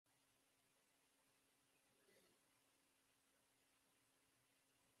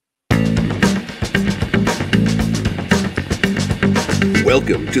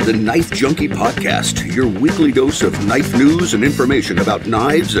Welcome to the Knife Junkie podcast, your weekly dose of knife news and information about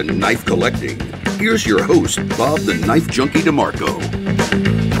knives and knife collecting. Here's your host, Bob the Knife Junkie DeMarco.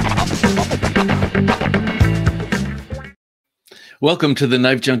 Welcome to the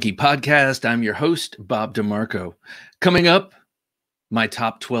Knife Junkie podcast. I'm your host, Bob DeMarco. Coming up, my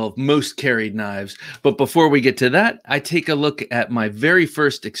top 12 most carried knives. But before we get to that, I take a look at my very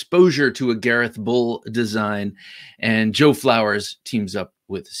first exposure to a Gareth bull design, and Joe Flowers teams up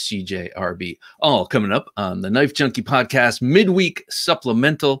with CJRB. All coming up on the Knife Junkie podcast midweek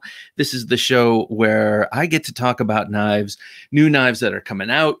supplemental. This is the show where I get to talk about knives, new knives that are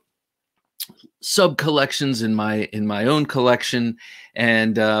coming out, sub collections in my own collection,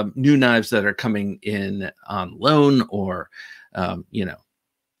 and new knives that are coming in on loan or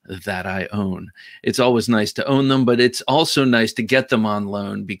that I own. It's always nice to own them, but it's also nice to get them on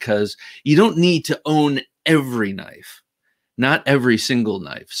loan because you don't need to own every knife, not every single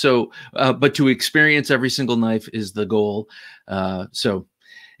knife. So, but to experience every single knife is the goal. So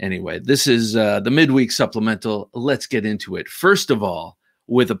anyway, this is the midweek supplemental. Let's get into it. First of all,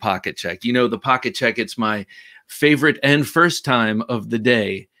 with a pocket check. You know, the pocket check, it's my favorite and first time of the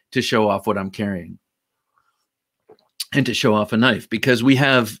day to show off what I'm carrying and to show off a knife, because we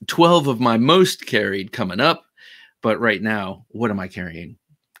have 12 of my most carried coming up. But right now, what am I carrying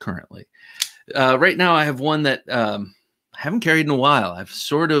currently? Right now, I have one that I haven't carried in a while. I've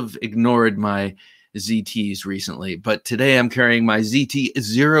sort of ignored my ZTs recently, but today I'm carrying my ZT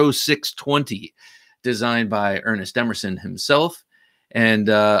 0620, designed by Ernest Emerson himself. And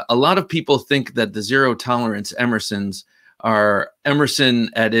a lot of people think that the zero tolerance Emersons are Emerson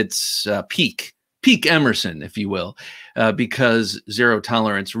at its peak Emerson, if you will, because zero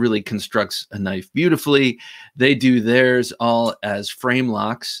tolerance really constructs a knife beautifully. They do theirs all as frame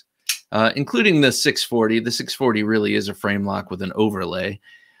locks, including the 640. The 640 really is a frame lock with an overlay.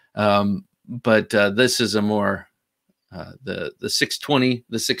 But this is a more, the 620,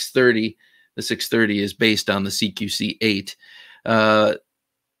 the 630. The 630 is based on the CQC 8.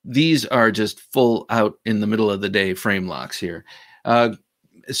 These are just full out in the middle of the day frame locks here.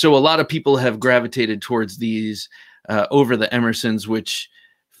 So a lot of people have gravitated towards these over the Emersons, which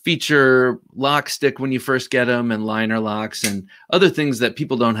feature lock stick when you first get them and liner locks and other things that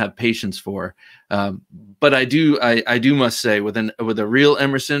people don't have patience for. But I do must say, with a real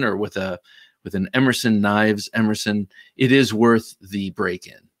Emerson or with an Emerson Knives Emerson, it is worth the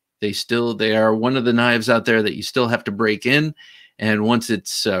break-in. They are one of the knives out there that you still have to break in. And once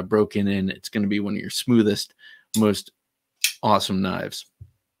it's broken in, it's going to be one of your smoothest, most awesome knives.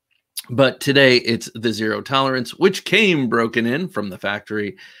 But today it's the zero tolerance, which came broken in from the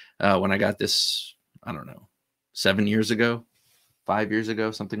factory when I got this, I don't know, 7 years ago, 5 years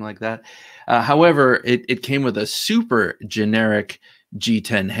ago, something like that. However, it came with a super generic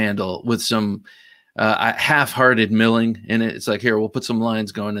G10 handle with some half-hearted milling in it. It's like, here, we'll put some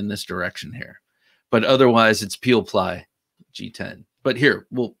lines going in this direction here. But otherwise, it's peel ply G10. But here,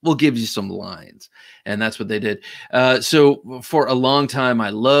 we'll give you some lines. And that's what they did. So for a long time,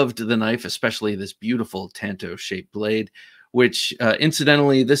 I loved the knife, especially this beautiful Tanto-shaped blade, which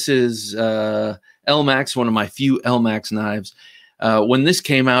incidentally, this is LMAX, one of my few LMAX knives. When this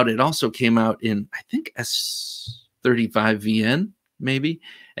came out, it also came out in, I think, S35VN, maybe.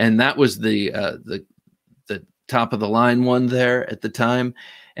 And that was the top of the line one there at the time.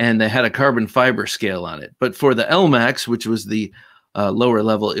 And they had a carbon fiber scale on it. But for the LMAX, which was the lower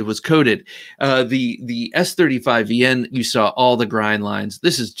level, it was coated. The S35VN, you saw all the grind lines.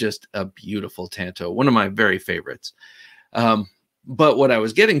 This is just a beautiful Tanto, one of my very favorites. But what I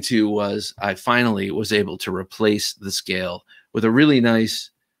was getting to was I finally was able to replace the scale with a really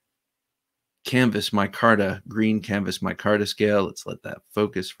nice canvas micarta, green canvas micarta scale. Let's let that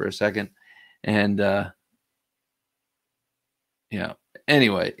focus for a second. And yeah,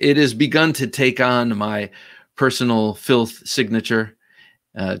 anyway, it has begun to take on my personal filth signature,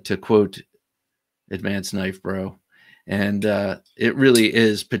 to quote Advanced Knife Bro. And it really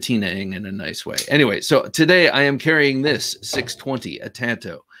is patinaing in a nice way. Anyway, so today I am carrying this 620, a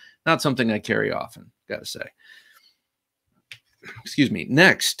Tanto. Not something I carry often, gotta say. Excuse me.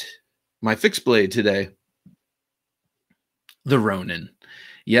 Next, my fixed blade today, the Ronin.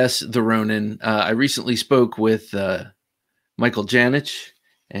 Yes, the Ronin. I recently spoke with Michael Janich,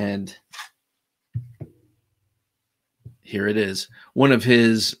 and here it is, one of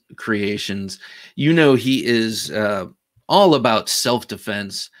his creations. You know, he is all about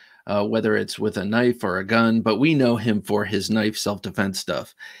self-defense, whether it's with a knife or a gun, but we know him for his knife self-defense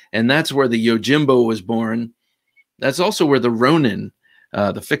stuff. And that's where the Yojimbo was born. That's also where the Ronin,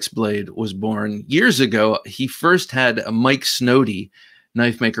 the fixed blade, was born. Years ago, he first had a Mike Snowdy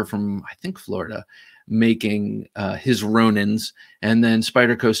knife maker from, I think, Florida, making his Ronins, and then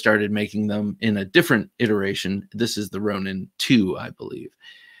Spyderco started making them in a different iteration. This is the Ronin 2, I believe.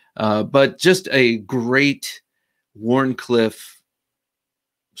 But just a great Wharncliffe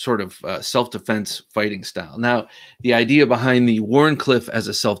sort of self-defense fighting style. Now, the idea behind the Wharncliffe as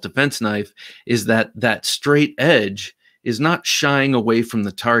a self-defense knife is that that straight edge is not shying away from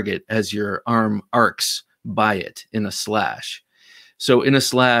the target as your arm arcs by it in a slash. So in a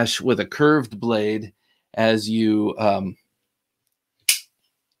slash with a curved blade, as you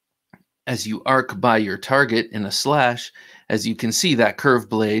arc by your target in a slash, as you can see, that curved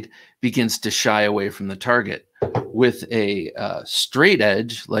blade begins to shy away from the target. With a straight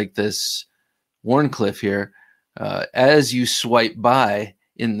edge like this Wharncliffe here, as you swipe by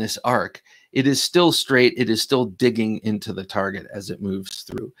in this arc, it is still straight. It is still digging into the target as it moves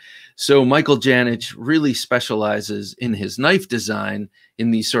through. So Michael Janich really specializes in his knife design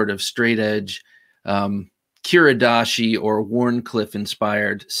in these sort of straight edge, Kiradashi or Wharncliffe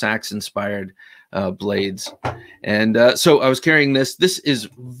inspired, Sachs inspired blades. And so I was carrying this. This is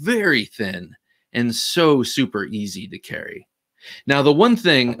very thin and so super easy to carry. Now, the one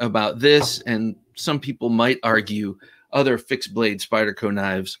thing about this, and some people might argue other fixed blade Spyderco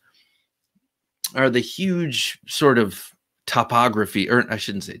knives, are the huge sort of topography, or I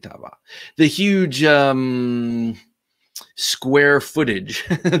shouldn't say topography, the huge square footage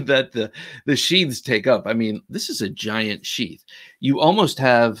that the sheaths take up. I mean, this is a giant sheath. You almost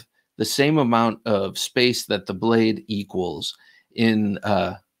have the same amount of space that the blade equals in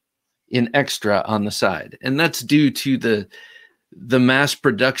extra on the side, and that's due to the mass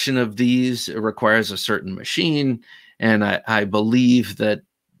production of these. It requires a certain machine, and I believe that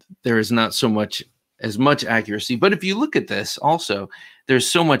there is not as much accuracy. But if you look at this also, there's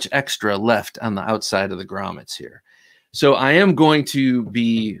so much extra left on the outside of the grommets here. So I am going to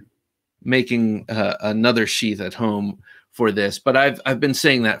be making another sheath at home for this, but I've been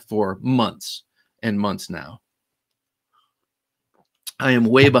saying that for months and months now. I am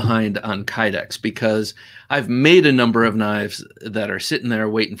way behind on Kydex because I've made a number of knives that are sitting there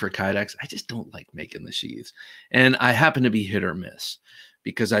waiting for Kydex. I just don't like making the sheaths, and I happen to be hit or miss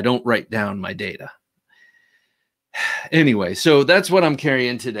because I don't write down my data. Anyway, so that's what I'm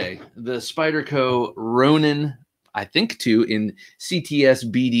carrying today. The Spyderco Ronin, I think 2 in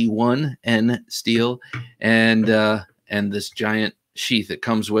CTS BD1 N steel, and this giant sheath it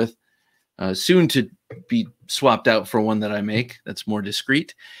comes with, soon to be swapped out for one that I make that's more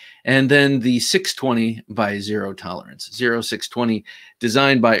discreet. And then the 620 by Zero Tolerance, 0620,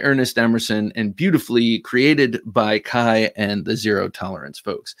 designed by Ernest Emerson and beautifully created by Kai and the Zero Tolerance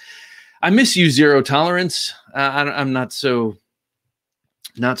folks. I miss you, Zero Tolerance. I'm not so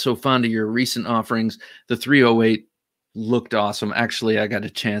fond of your recent offerings. The 308 looked awesome. Actually, I got a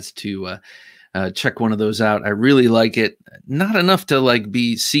chance to check one of those out. I really like it. Not enough to like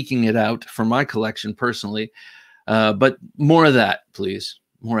be seeking it out for my collection personally, but more of that, please.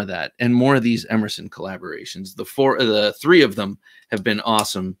 More of that, and more of these Emerson collaborations. The 3 of them have been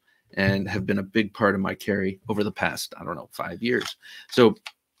awesome and have been a big part of my carry over the past, I don't know, 5 years. So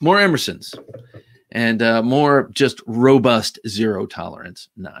more Emersons and more just robust Zero Tolerance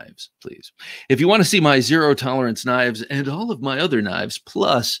knives, please. If you want to see my Zero Tolerance knives and all of my other knives,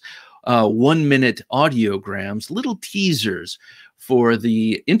 plus 1-minute audiograms, little teasers for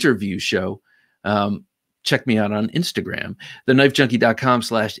the interview show, check me out on Instagram.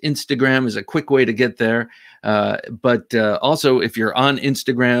 TheKnifeJunkie.com/Instagram is a quick way to get there. But also, if you're on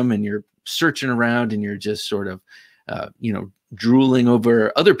Instagram and you're searching around and you're just sort of, drooling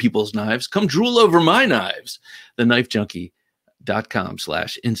over other people's knives, come drool over my knives.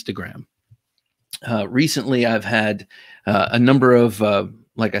 TheKnifeJunkie.com/Instagram. Recently, I've had a number of,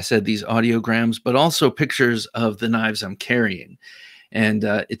 like I said, these audiograms, but also pictures of the knives I'm carrying. And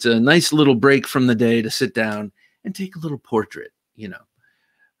it's a nice little break from the day to sit down and take a little portrait,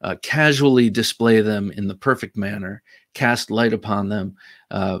 casually display them in the perfect manner, cast light upon them,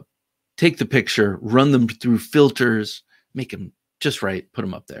 take the picture, run them through filters, make them just right, put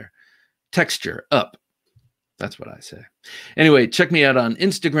them up there. Texture up. That's what I say. Anyway, check me out on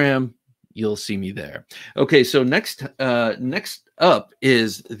Instagram. You'll see me there. Okay, so next up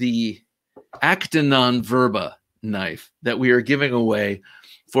is the Acta Non Verba knife that we are giving away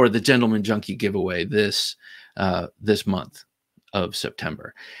for the Gentleman Junkie giveaway this month of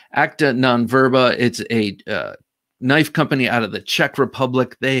September. Acta Non Verba, it's a knife company out of the Czech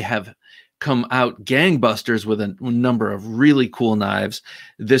Republic. They have come out gangbusters with a number of really cool knives.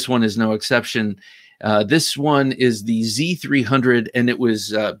 This one is no exception. This one is the Z300, and it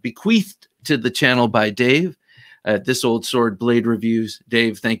was bequeathed to the channel by Dave. at This Old Sword Blade Reviews.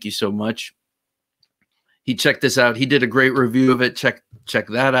 Dave, thank you so much. He checked this out. He did a great review of it. Check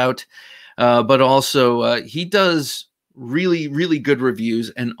that out. But also, he does really, really good reviews,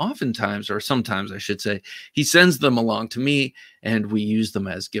 and oftentimes, or sometimes I should say, he sends them along to me, and we use them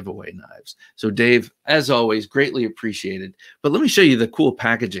as giveaway knives. So Dave, as always, greatly appreciated. But let me show you the cool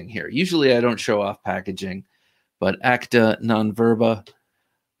packaging here. Usually I don't show off packaging, but acta non verba.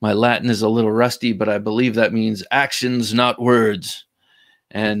 My Latin is a little rusty, but I believe that means actions, not words.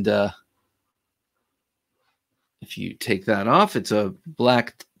 And if you take that off, it's a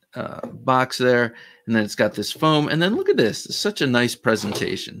black box there, and then it's got this foam, and then look at this. It's such a nice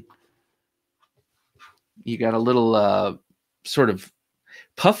presentation. You got a little sort of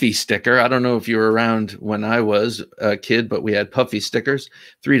puffy sticker. I don't know if you were around when I was a kid, but we had puffy stickers,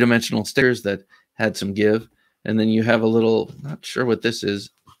 3-dimensional stickers that had some give. And then you have a little, not sure what this is.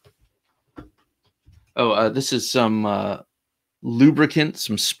 Oh, this is some lubricant,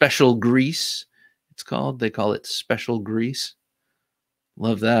 some special grease. It's called, they call it special grease.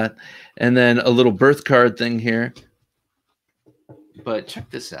 Love that. And then a little birth card thing here. But check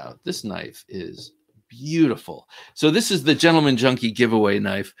this out. This knife is beautiful. So this is the Gentleman Junkie giveaway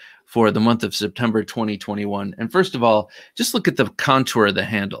knife for the month of September 2021. And first of all, just look at the contour of the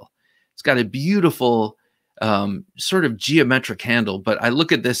handle. It's got a beautiful sort of geometric handle, but I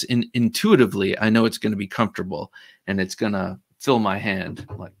look at this intuitively. I know it's going to be comfortable, and it's going to fill my hand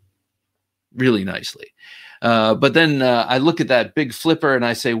like really nicely. But then I look at that big flipper and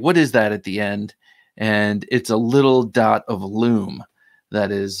I say, what is that at the end? And it's a little dot of lume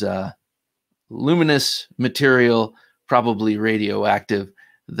that is luminous material, probably radioactive,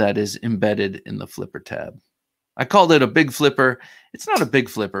 that is embedded in the flipper tab. I called it a big flipper. It's not a big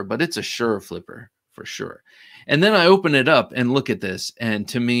flipper, but it's a sure flipper for sure. And then I open it up and look at this. And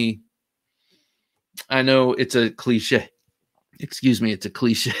to me, I know it's a cliche. Excuse me, it's a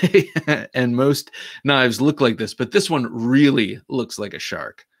cliche, and most knives look like this, but this one really looks like a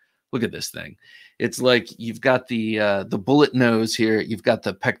shark. Look at this thing. It's like you've got the bullet nose here, you've got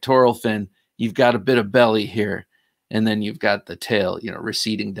the pectoral fin, you've got a bit of belly here, and then you've got the tail, you know,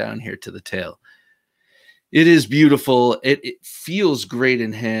 receding down here to the tail. It is beautiful. It feels great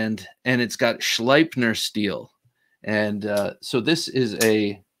in hand, and it's got Schleipner steel. And so this is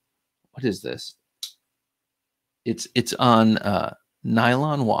a, what is this? It's on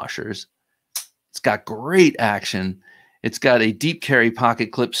nylon washers. It's got great action. It's got a deep carry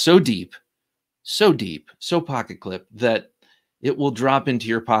pocket clip, so deep, so pocket clip that it will drop into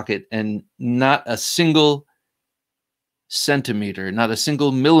your pocket and not a single centimeter, not a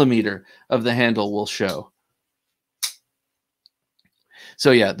single millimeter of the handle will show. So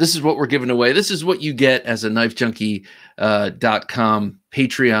yeah, this is what we're giving away. This is what you get as a KnifeJunkie.com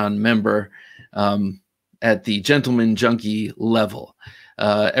Patreon member. At the Gentleman Junkie level.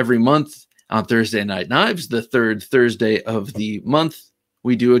 Every month on Thursday Night Knives, the third Thursday of the month,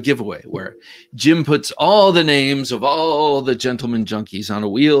 we do a giveaway where Jim puts all the names of all the Gentleman Junkies on a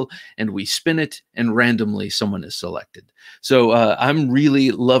wheel, and we spin it, and randomly someone is selected. So I'm really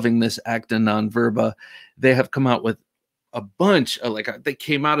loving this acta non verba. They have come out with a bunch of, they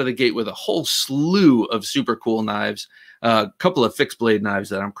came out of the gate with a whole slew of super cool knives, a couple of fixed blade knives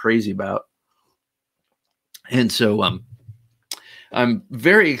that I'm crazy about. And so I'm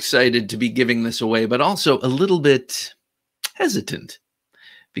very excited to be giving this away, but also a little bit hesitant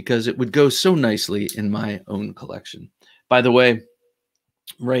because it would go so nicely in my own collection. By the way,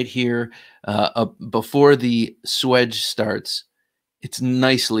 right here, before the swedge starts, it's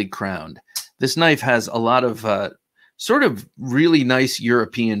nicely crowned. This knife has a lot of sort of really nice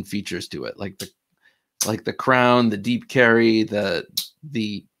European features to it, like the crown, the deep carry, the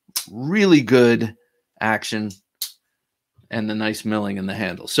really good action, and the nice milling in the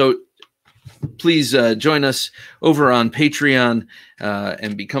handle. So please join us over on Patreon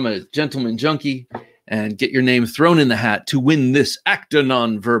and become a Gentleman Junkie and get your name thrown in the hat to win this acta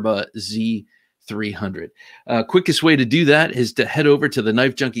non verba Z300. Quickest way to do that is to head over to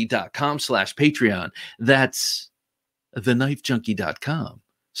TheKnifeJunkie.com/Patreon. That's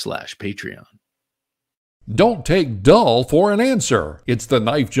TheKnifeJunkie.com/Patreon. Don't take dull for an answer. It's the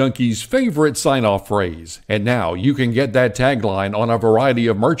Knife Junkie's favorite sign-off phrase. And now you can get that tagline on a variety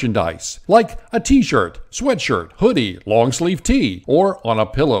of merchandise, like a t-shirt, sweatshirt, hoodie, long sleeve tee, or on a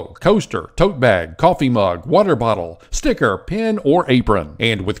pillow, coaster, tote bag, coffee mug, water bottle, sticker, pin, or apron.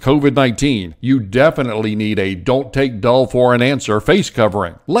 And with COVID-19, you definitely need a Don't Take Dull for an Answer face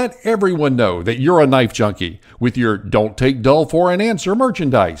covering. Let everyone know that you're a Knife Junkie with your Don't Take Dull for an Answer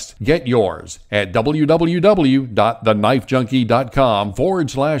merchandise. Get yours at www.knifejunkie.com.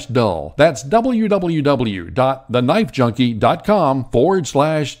 www.theknifejunkie.com/dull. That's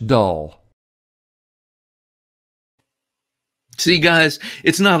www.theknifejunkie.com/dull. See, guys,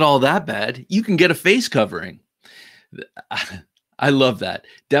 it's not all that bad. You can get a face covering. I love that.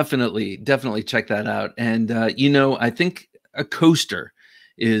 Definitely check that out. And, I think a coaster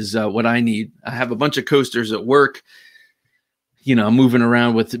is what I need. I have a bunch of coasters at work. I'm moving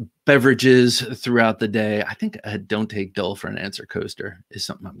around with beverages throughout the day. I think a don't take dull for an answer coaster is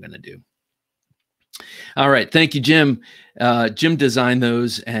something I'm going to do. All right. Thank you, Jim. Jim designed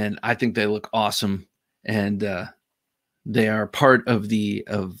those, and I think they look awesome. And they are part of the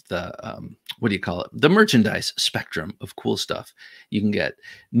what do you call it? The merchandise spectrum of cool stuff you can get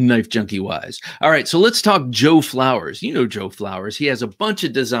Knife Junkie wise. All right, so let's talk Joe Flowers. You know Joe Flowers. He has a bunch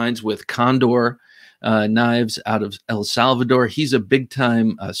of designs with Condor knives out of El Salvador. He's a big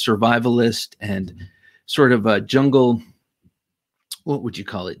time survivalist and sort of a jungle, what would you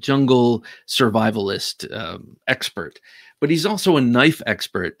call it? Jungle survivalist expert. But he's also a knife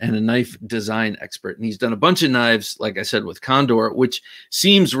expert and a knife design expert. And he's done a bunch of knives, like I said, with Condor, which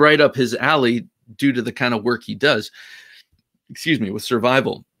seems right up his alley due to the kind of work he does, with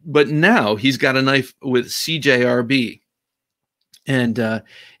survival. But now he's got a knife with CJRB. And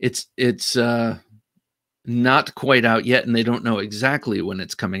it's not quite out yet, and they don't know exactly when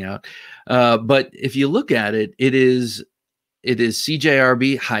it's coming out. But if you look at it, it is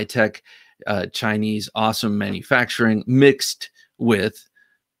CJRB high-tech, Chinese awesome manufacturing mixed with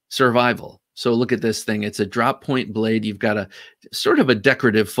survival. So look at this thing. It's a drop point blade. You've got a sort of a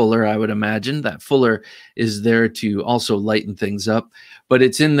decorative fuller, I would imagine. That fuller is there to also lighten things up, but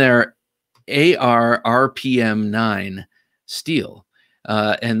it's in their AR RPM 9 steel.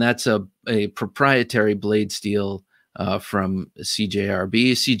 And that's a proprietary blade steel from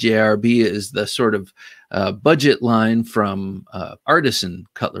CJRB. CJRB is the sort of budget line from Artisan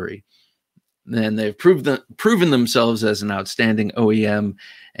Cutlery. And they've proven themselves as an outstanding OEM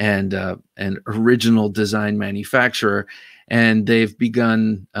and an original design manufacturer. And they've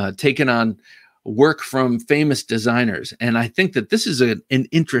begun taking on work from famous designers. And I think that this is an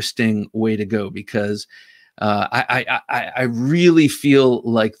interesting way to go, because I really feel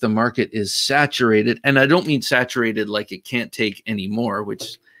like the market is saturated. And I don't mean saturated like it can't take any more,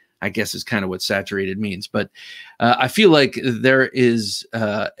 which I guess is kind of what saturated means. But I feel like there is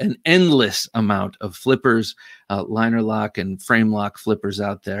an endless amount of flippers, liner lock and frame lock flippers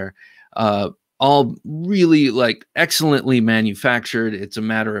out there, all really like excellently manufactured. It's a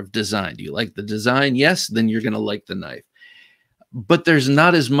matter of design. Do you like the design? Yes, then you're going to like the knife. But there's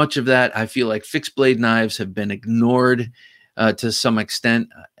not as much of that. I feel like fixed blade knives have been ignored to some extent.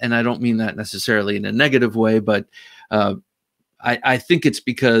 And I don't mean that necessarily in a negative way, but I think it's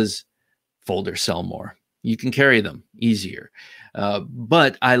because folders sell more. You can carry them easier.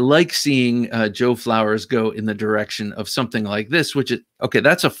 But I like seeing Joe Flowers go in the direction of something like this, which is, okay,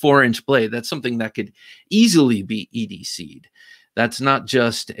 that's a 4-inch blade. That's something that could easily be EDC'd. That's not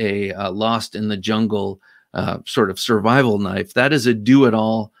just a lost in the jungle sort of survival knife. That is a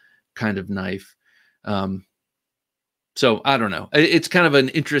do-it-all kind of knife. So I don't know. It's kind of an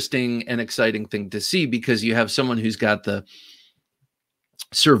interesting and exciting thing to see, because you have someone who's got the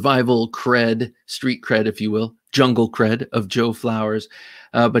survival cred, street cred, if you will, jungle cred of Joe Flowers.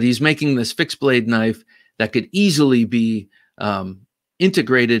 But he's making this fixed blade knife that could easily be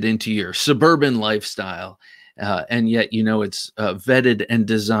integrated into your suburban lifestyle. And yet, it's vetted and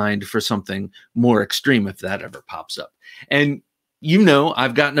designed for something more extreme if that ever pops up. And,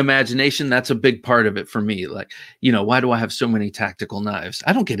 I've got an imagination. That's a big part of it for me. Like, why do I have so many tactical knives?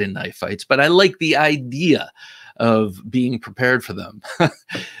 I don't get in knife fights, but I like the idea of being prepared for them.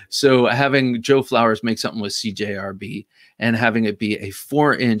 So having Joe Flowers make something with CJRB and having it be a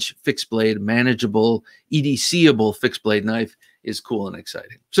 4-inch fixed blade, manageable, EDCable fixed blade knife is cool and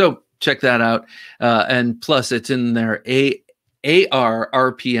exciting. So check that out. And plus it's in their AR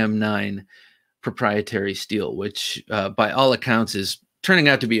RPM 9 proprietary steel, which by all accounts is turning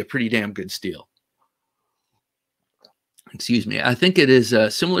out to be a pretty damn good steel. Excuse me. I think it is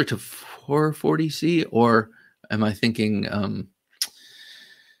similar to 440C, or am I thinking,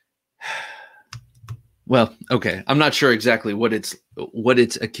 well, okay. I'm not sure exactly what it's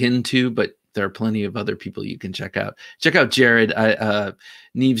akin to, but there are plenty of other people you can check out. Check out Jared,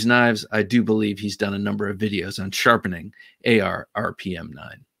 Neves Knives. I do believe he's done a number of videos on sharpening AR RPM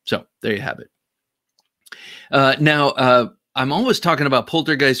 9. So there you have it. Now, I'm always talking about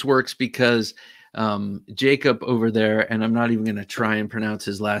Poltergeist Works because Jacob over there, and I'm not even going to try and pronounce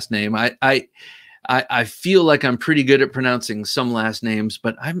his last name. I feel like I'm pretty good at pronouncing some last names,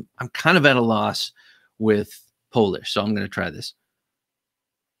 but I'm kind of at a loss with Polish. So I'm going to try this.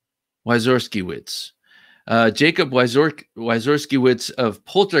 Wyzorskiewicz. Jacob Wyzorskiewicz of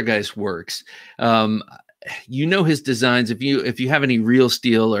Poltergeist Works. You know his designs. If you have any real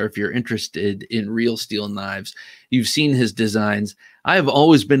steel, or if you're interested in real steel knives, you've seen his designs. I have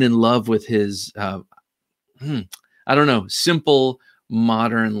always been in love with his, I don't know, simple,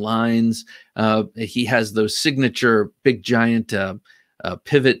 modern lines. He has those signature big giant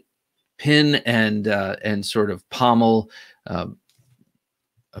pivot pin and sort of pommel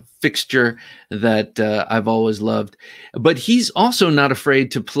a fixture that I've always loved. But he's also not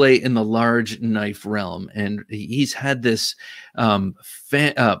afraid to play in the large knife realm. And he's had this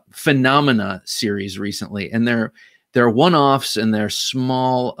Phenomena series recently. And they're one-offs, and they're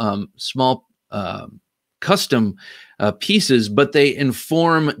small custom pieces, but they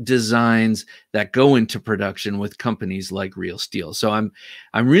inform designs that go into production with companies like Real Steel. So I'm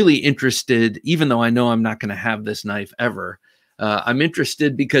really interested, even though I know I'm not going to have this knife ever. I'm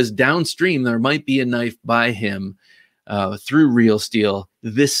interested because downstream there might be a knife by him through Real Steel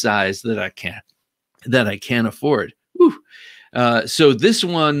this size that I can't afford. So this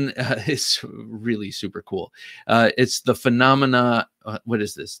one is really super cool. It's the Phenomena. What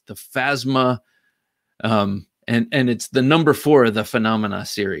is this? The Phasma, and it's the number 4 of the Phenomena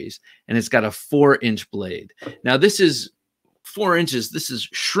series, and it's got a 4-inch blade. Now this is 4 inches. This is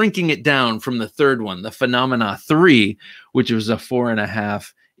shrinking it down from the third one, the Phenomena 3, which was a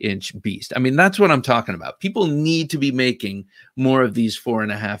 4.5-inch beast. I mean, that's what I'm talking about. People need to be making more of these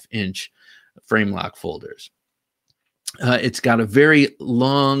 4.5-inch frame lock folders. It's got a very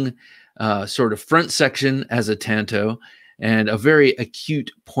long sort of front section as a tanto, and a very acute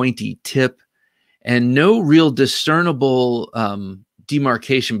pointy tip, and no real discernible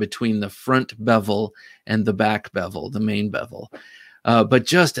demarcation between the front bevel and the back bevel, the main bevel. But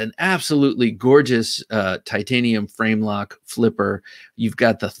just an absolutely gorgeous titanium frame lock flipper. You've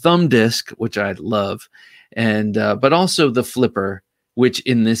got the thumb disc, which I love, and but also the flipper, which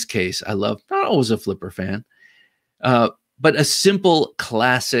in this case I love. Not always a flipper fan, but a simple,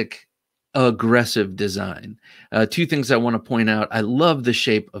 classic, aggressive design. 2 things I want to point out. I love the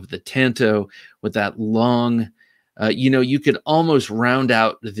shape of the tanto with that long, you could almost round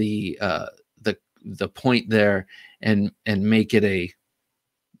out the point there and make it a,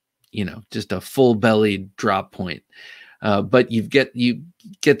 just a full-bellied drop point. But you get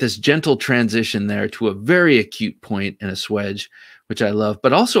this gentle transition there to a very acute point and a swedge, which I love.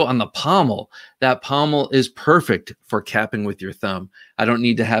 But also on the pommel, that pommel is perfect for capping with your thumb. I don't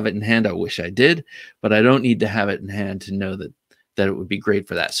need to have it in hand. I wish I did, but I don't need to have it in hand to know that it would be great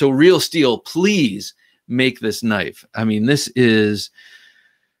for that. So Real Steel, please make this knife. I mean, this is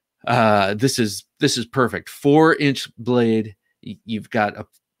perfect. 4-inch blade. You've got a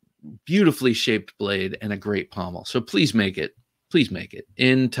beautifully shaped blade and a great pommel. So please make it. Please make it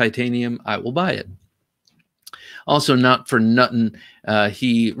in titanium. I will buy it. Also, not for nothing,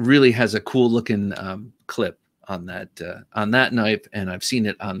 he really has a cool looking clip on that knife, and I've seen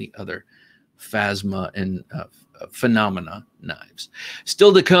it on the other Phasma and Phenomena knives.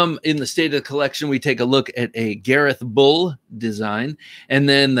 Still to come in the state of the collection, we take a look at a Gareth Bull design, and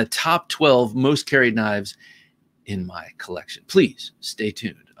then the top 12 most carried knives in my collection. Please stay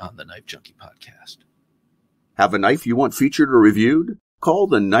tuned on the Knife Junkie podcast. Have a knife you want featured or reviewed? Call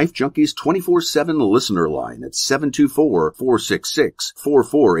the Knife Junkie's 24/7 listener line at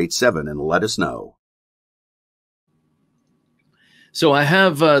 724-466-4487 and let us know. So I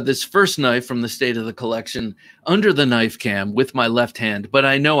have this first knife from the state of the collection under the knife cam with my left hand, but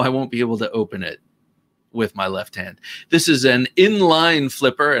I know I won't be able to open it with my left hand. This is an inline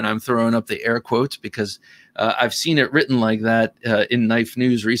flipper, and I'm throwing up the air quotes because I've seen it written like that in Knife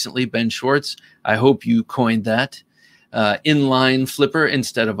News recently. Ben Schwartz, I hope you coined that. Inline flipper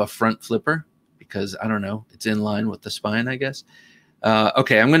instead of a front flipper, because I don't know, it's in line with the spine, I guess.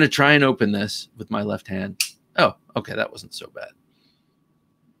 Okay, I'm going to try and open this with my left hand. Oh, okay, that wasn't so bad.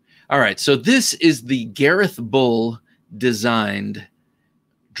 All right, so this is the Gareth Bull designed,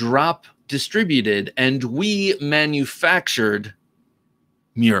 drop distributed, and we manufactured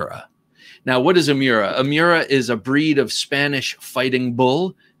Miura. Now, what is a Miura? A Miura is a breed of Spanish fighting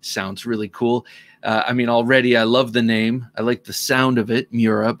bull. Sounds really cool. I mean, already I love the name. I like the sound of it,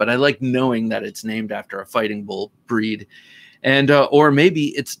 Miura, but I like knowing that it's named after a fighting bull breed. And or maybe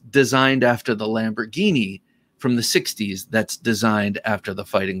it's designed after the Lamborghini from the 60s that's designed after the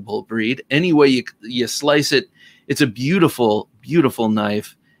fighting bull breed. Any way you slice it, it's a beautiful, beautiful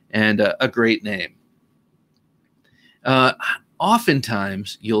knife and a great name.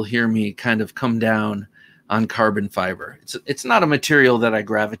 Oftentimes, you'll hear me kind of come down on carbon fiber. It's not a material that I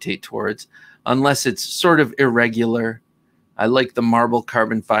gravitate towards, unless it's sort of irregular. I like the marble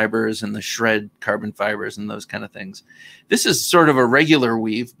carbon fibers and the shred carbon fibers and those kind of things. This is sort of a regular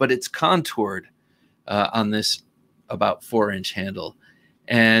weave, but it's contoured on this about 4-inch handle.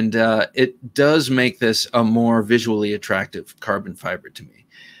 And it does make this a more visually attractive carbon fiber to me.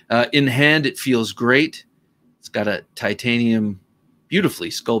 In hand, it feels great. It's got a titanium,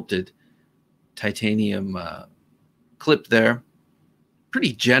 beautifully sculpted titanium clip there.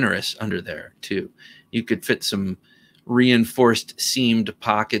 Pretty generous under there, too. You could fit some reinforced seamed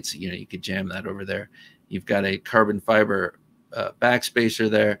pockets. You know, you could jam that over there. You've got a carbon fiber backspacer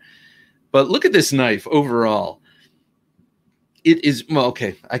there. But look at this knife overall. It is, well,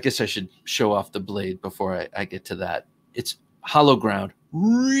 okay, I guess I should show off the blade before I get to that. It's hollow ground,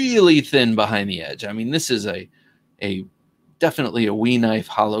 really thin behind the edge. I mean, this is a definitely a wee knife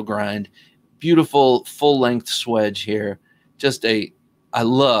hollow grind. Beautiful full-length swedge here. Just I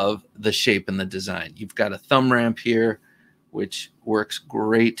love the shape and the design. You've got a thumb ramp here, which works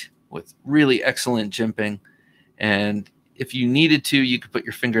great with really excellent jimping. And if you needed to, you could put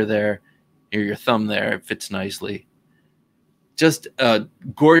your finger there or your thumb there. It fits nicely. Just a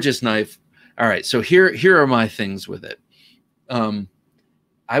gorgeous knife. All right, so here are my things with it.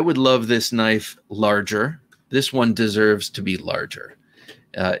 I would love this knife larger. This one deserves to be larger.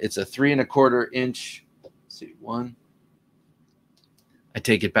 It's a 3 1/4 inch. Let's see, one. I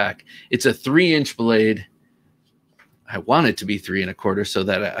take it back. It's a 3-inch blade. I want it to be 3 1/4 so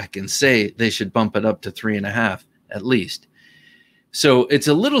that I can say they should bump it up to 3 1/2 at least. So it's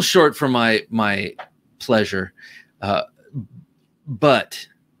a little short for my pleasure, but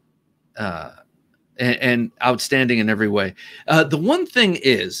and outstanding in every way. The one thing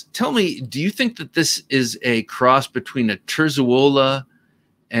is, tell me, do you think that this is a cross between a Terzuola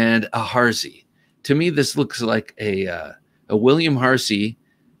and a Harsey? To me, this looks like a William Harsey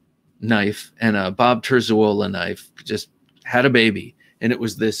knife and a Bob Terzuola knife just had a baby, and it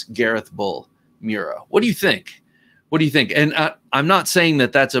was this Gareth Bull Miura. What do you think? What do you think? And I'm not saying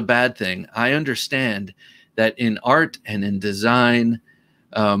that that's a bad thing. I understand that in art and in design,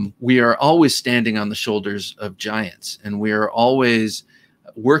 we are always standing on the shoulders of giants, and we are always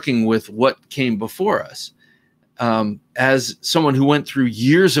working with what came before us. As someone who went through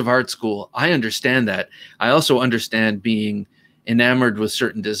years of art school, I understand that. I also understand being enamored with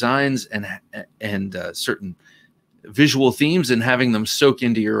certain designs and certain visual themes and having them soak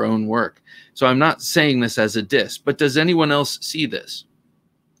into your own work. So I'm not saying this as a diss, but does anyone else see this?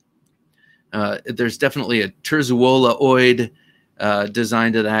 There's definitely a Terzuola-oid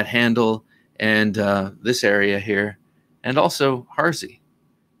design to that handle and this area here, and also Harsey.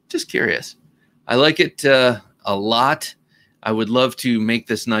 Just curious. I like it a lot. I would love to make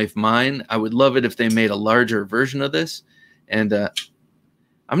this knife mine. I would love it if they made a larger version of this. And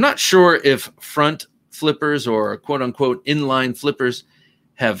I'm not sure if front flippers or quote-unquote inline flippers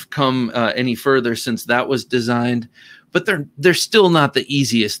have come any further since that was designed, but they're still not the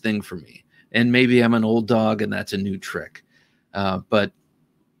easiest thing for me. And maybe I'm an old dog and that's a new trick. But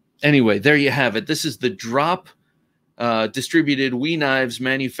anyway, there you have it. This is the drop distributed WE Knives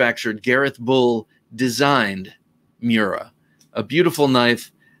manufactured Gareth Bull designed Miura. A beautiful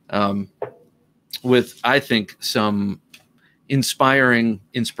knife with, I think, some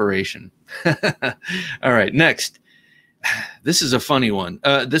inspiration. All right, next. This is a funny one.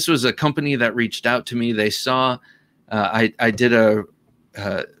 This was a company that reached out to me. They saw there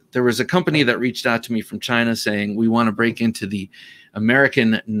was a company that reached out to me from China saying, we want to break into the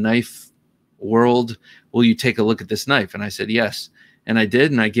American knife world. Will you take a look at this knife? And I said, yes. And I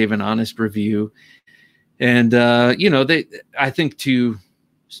did. And I gave an honest review. And, you know, I think to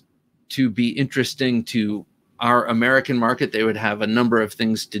be interesting to our American market, they would have a number of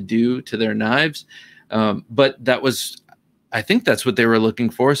things to do to their knives. But I think that's what they were looking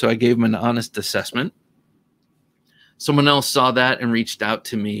for. So I gave them an honest assessment. Someone else saw that and reached out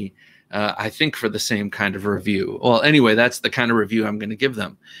to me, I think, for the same kind of review. Well, anyway, that's the kind of review I'm going to give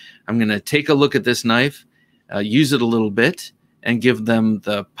them. I'm going to take a look at this knife, use it a little bit, and give them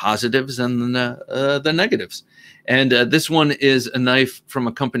the positives and the negatives. And this one is a knife from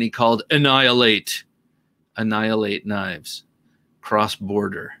a company called Annihilate. Annihilate Knives,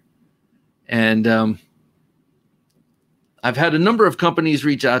 cross-border. And I've had a number of companies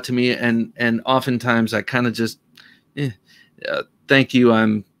reach out to me, and oftentimes I kind of just, thank you.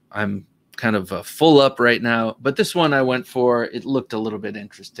 I'm kind of full up right now, but this one I went for. It looked a little bit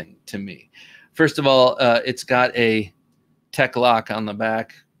interesting to me. First of all, it's got a tech lock on the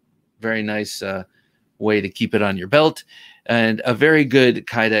back. Very nice way to keep it on your belt, and a very good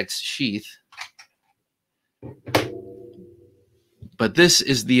Kydex sheath. but this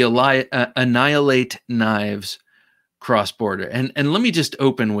is the Annihilate knives cross-border. And let me just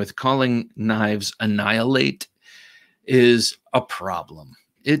open with calling knives Annihilate is a problem.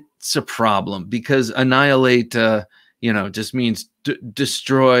 It's a problem because Annihilate, just means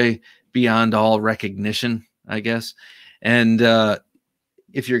destroy beyond all recognition, I guess. And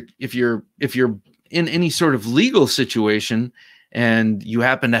if you're in any sort of legal situation and you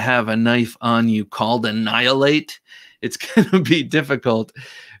happen to have a knife on you called Annihilate, it's going to be difficult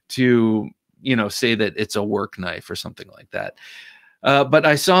to, say that it's a work knife or something like that. But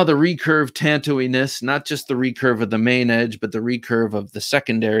I saw the recurve tantoiness, not just the recurve of the main edge, but the recurve of the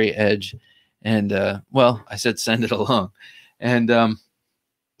secondary edge. And, I said, send it along. And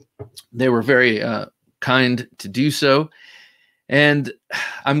they were very kind to do so. And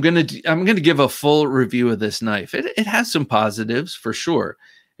I'm gonna give a full review of this knife. It has some positives for sure.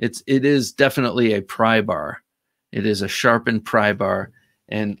 It is definitely a pry bar. It is a sharpened pry bar.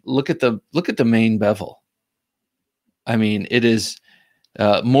 And look at the main bevel. I mean, it is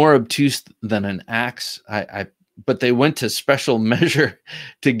more obtuse than an axe. But they went to special measure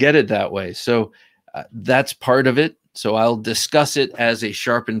to get it that way. So that's part of it. So I'll discuss it as a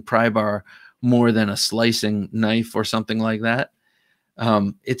sharpened pry bar more than a slicing knife or something like that.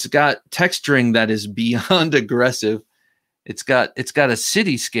 It's got texturing that is beyond aggressive. It's got a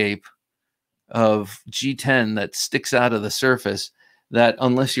cityscape of G10 that sticks out of the surface that,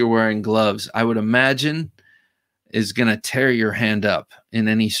 unless you're wearing gloves, I would imagine is going to tear your hand up in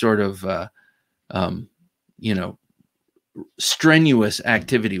any sort of, strenuous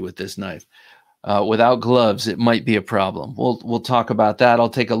activity with this knife. Without gloves, it might be a problem. We'll talk about that. I'll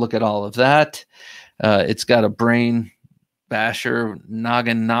take a look at all of that. It's got a brain basher,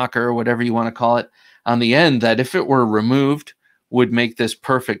 noggin knocker, whatever you want to call it, on the end that, if it were removed, would make this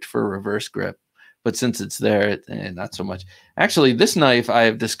perfect for reverse grip. But since it's there, not so much. Actually, this knife I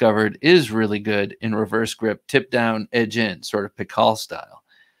have discovered is really good in reverse grip, tip down, edge in, sort of Pikal style.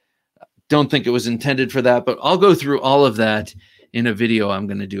 Don't think it was intended for that, but I'll go through all of that in a video I'm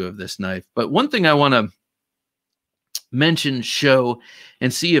going to do of this knife. But one thing I want to mention, show,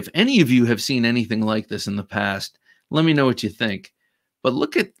 and see if any of you have seen anything like this in the past. Let me know what you think. But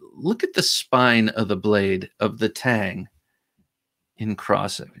look at the spine of the blade of the tang in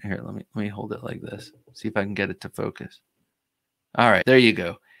cross. Here, let me hold it like this. See if I can get it to focus. All right, there you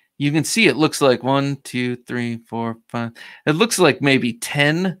go. You can see it looks like 1, 2, 3, 4, 5. It looks like maybe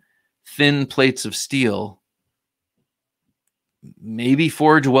 10 thin plates of steel, maybe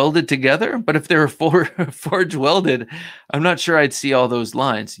forge welded together. But if they're forge welded, I'm not sure I'd see all those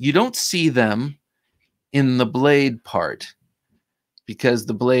lines. You don't see them in the blade part because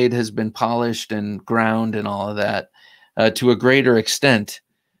the blade has been polished and ground and all of that to a greater extent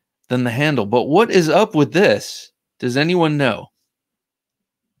than the handle. But what is up with this? Does anyone know?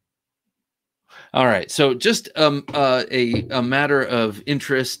 All right, so just a matter of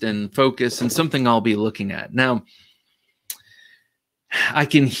interest and focus and something I'll be looking at. Now, I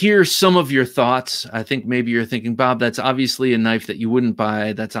can hear some of your thoughts. I think maybe you're thinking, Bob, that's obviously a knife that you wouldn't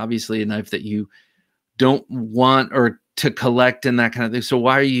buy. That's obviously a knife that you don't want or to collect and that kind of thing. So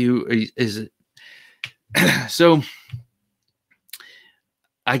why are you, is it? So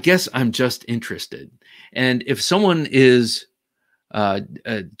I guess I'm just interested. And if someone is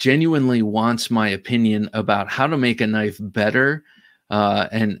genuinely wants my opinion about how to make a knife better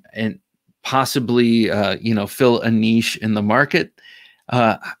and possibly, fill a niche in the market,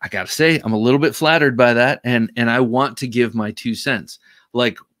 I got to say, I'm a little bit flattered by that. And I want to give my 2 cents,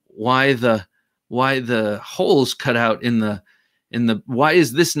 like why the holes cut out in the, why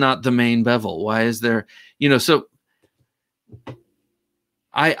is this not the main bevel? Why is there, so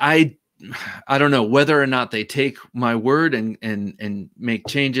I don't know whether or not they take my word and make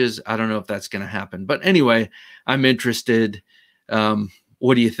changes. I don't know if that's going to happen, but anyway, I'm interested.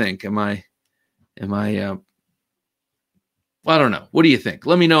 What do you think? I don't know. What do you think?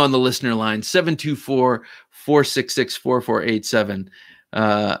 Let me know on the listener line, 724-466-4487.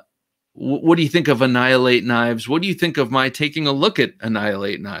 What do you think of Annihilate knives? What do you think of my taking a look at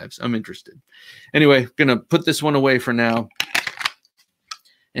Annihilate knives? I'm interested. Anyway, gonna put this one away for now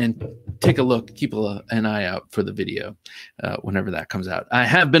and take a look, keep an eye out for the video whenever that comes out. I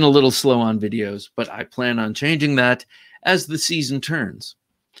have been a little slow on videos, but I plan on changing that as the season turns.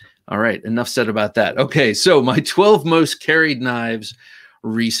 All right, enough said about that. Okay, so my 12 most carried knives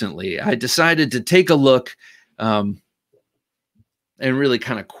recently. I decided to take a look and really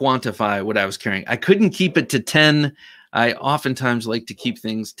kind of quantify what I was carrying. I couldn't keep it to 10. I oftentimes like to keep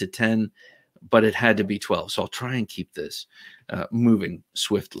things to 10, but it had to be 12. So I'll try and keep this moving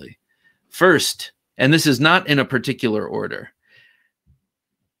swiftly. First, and this is not in a particular order,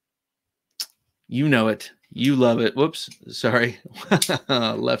 You know it. You love it. Whoops. Sorry.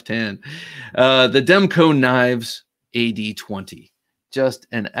 Left hand. The Demco Knives AD20. Just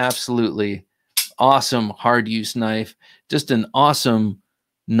an absolutely awesome hard use knife. Just an awesome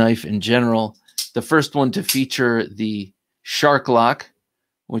knife in general. The first one to feature the shark lock,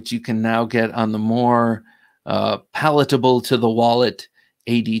 which you can now get on the more palatable to the wallet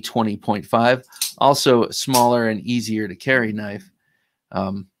AD 20.5. Also smaller and easier to carry knife.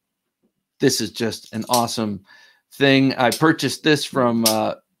 This is just an awesome thing. I purchased this from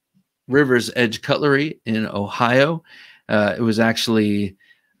River's Edge Cutlery in Ohio. It was actually,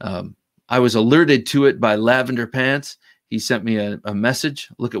 I was alerted to it by Lavender Pants. He sent me a message.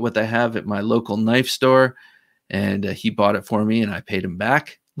 Look at what they have at my local knife store. And he bought it for me and I paid him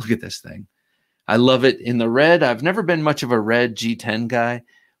back. Look at this thing. I love it in the red. I've never been much of a red G10 guy,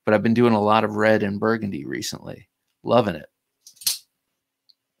 but I've been doing a lot of red and burgundy recently. Loving it.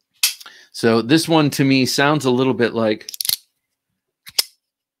 So this one to me sounds a little bit like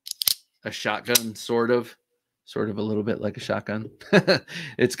a shotgun, sort of a little bit like a shotgun.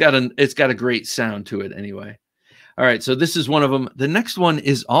 It's got a great sound to it anyway. All right, so this is one of them. The next one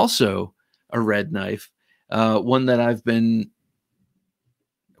is also a red knife, one that I've been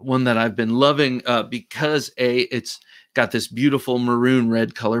loving because it's got this beautiful maroon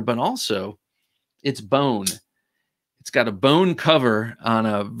red color, but also it's bone. It's got a bone cover on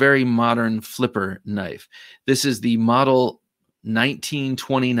a very modern flipper knife. This is the model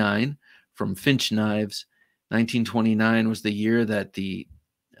 1929 from Finch Knives. 1929 was the year that the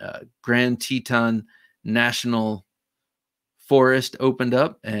Grand Teton National Forest opened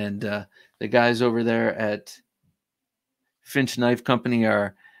up, and the guys over there at Finch Knife Company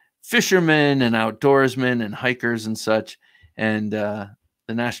are fishermen and outdoorsmen and hikers and such, and the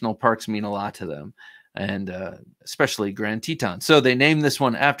national parks mean a lot to them, and especially Grand Teton. So they named this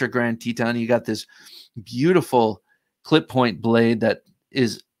one after Grand Teton. You got this beautiful clip point blade that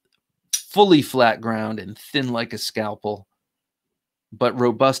is fully flat ground and thin like a scalpel, but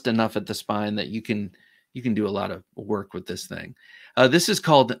robust enough at the spine that you can do a lot of work with this thing. This is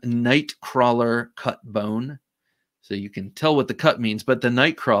called Nightcrawler cut bone. So you can tell what the cut means, but the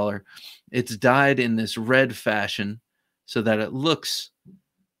Nightcrawler, it's dyed in this red fashion so that it looks,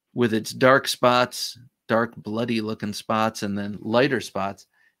 with its dark spots, dark bloody looking spots, and then lighter spots,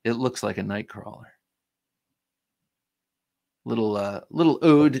 it looks like a Nightcrawler. Little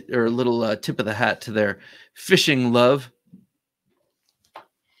ode, or a little tip of the hat to their fishing love.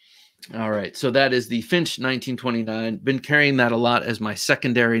 All right, so that is the Finch 1929. Been carrying that a lot as my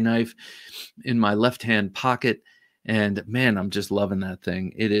secondary knife in my left-hand pocket, and man, I'm just loving that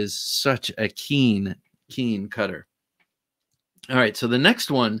thing. It is such a keen cutter. All right, so the next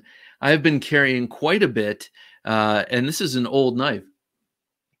one I've been carrying quite a bit, and this is an old knife.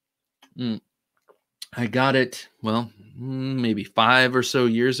 I got it, well, maybe 5 or so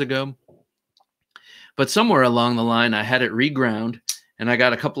years ago, but somewhere along the line I had it reground, and I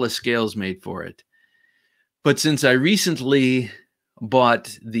got a couple of scales made for it. But since I recently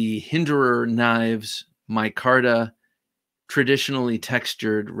bought the Hinderer Knives micarta, traditionally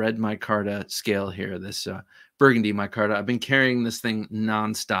textured red micarta scale here, this burgundy micarta, I've been carrying this thing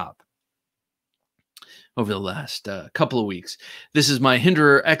nonstop over the last couple of weeks. This is my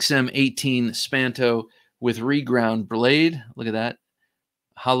Hinderer XM18 Spanto with reground blade. Look at that.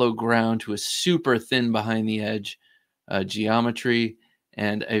 Hollow ground to a super thin behind the edge geometry,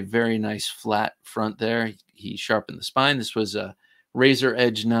 and a very nice flat front there. He sharpened the spine. This was Razor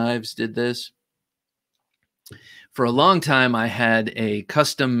Edge Knives did this. For a long time, I had a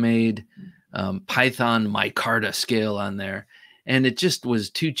custom-made Python micarta scale on there, and it just was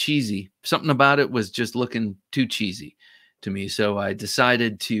too cheesy. Something about it was just looking too cheesy to me, so I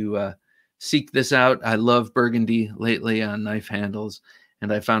decided to seek this out. I love burgundy lately on knife handles,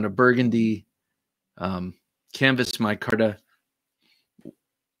 and I found a burgundy canvas micarta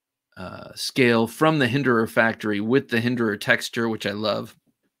scale from the Hinderer factory with the Hinderer texture, which I love.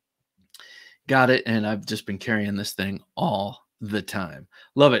 Got it, and I've just been carrying this thing all the time.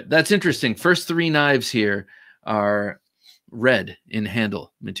 Love it. That's interesting. First 3 knives here are red in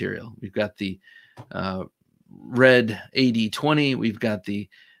handle material. We've got the red AD20. We've got the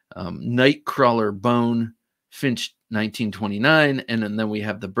Nightcrawler bone Finch 1929, and then we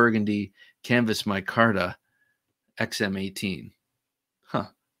have the burgundy canvas micarta XM18. Huh.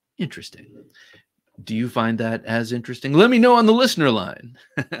 Interesting. Do you find that as interesting? Let me know on the listener line.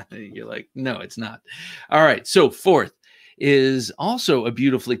 You're like, no, it's not. All right. So fourth is also a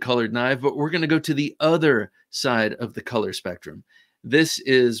beautifully colored knife, but we're going to go to the other side of the color spectrum. This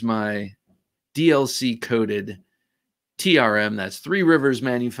is my DLC coated TRM. That's Three Rivers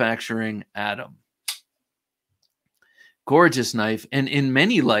Manufacturing Atom. Gorgeous knife. And in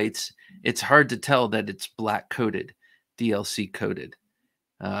many lights, it's hard to tell that it's black coated, DLC coated.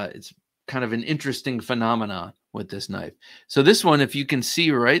 It's kind of an interesting phenomenon with this knife. So this one, if you can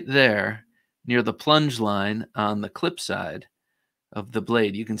see right there near the plunge line on the clip side of the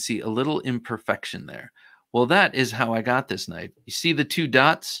blade, you can see a little imperfection there. Well, that is how I got this knife. You see the two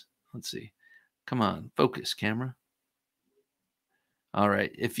dots? Let's see. Come on, focus, camera. All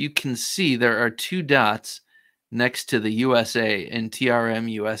right. If you can see, there are two dots next to the USA and TRM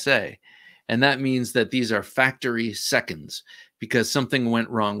USA. And that means that these are factory seconds because something went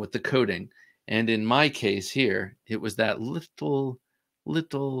wrong with the coating. And in my case here, it was that little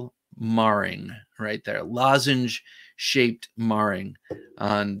marring right there, lozenge shaped marring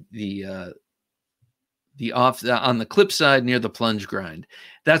on the on the clip side near the plunge grind.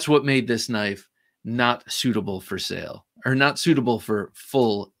 That's what made this knife not suitable for sale, or not suitable for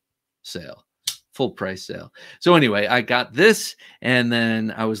full sale, full price sale. So anyway, I got this, and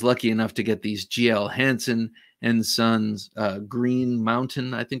then I was lucky enough to get these GL Hansen and Sons Green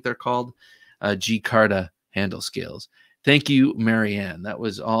Mountain, I think they're called, G Carta handle scales. Thank you, Marianne. That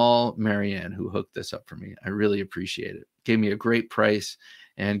was all Marianne who hooked this up for me. I really appreciate it. Gave me a great price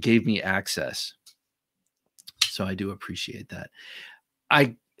and gave me access. So I do appreciate that.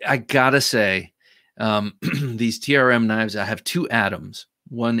 I gotta say, these TRM knives, I have two Adams,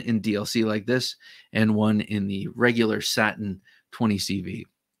 one in DLC like this and one in the regular satin 20CV.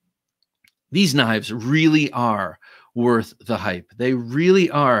 These knives really are worth the hype. They really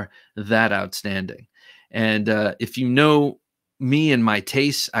are that outstanding. And if you know me and my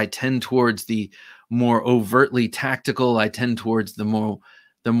tastes, I tend towards the more overtly tactical. I tend towards the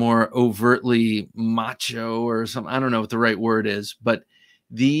more overtly macho or something. I don't know what the right word is, but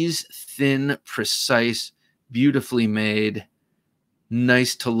these thin, precise, beautifully made,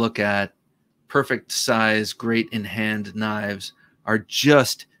 nice to look at, perfect size, great in hand knives are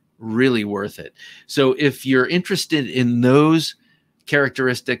just really worth it. So if you're interested in those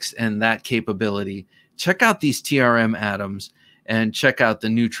characteristics and that capability, check out these TRM Adams and check out the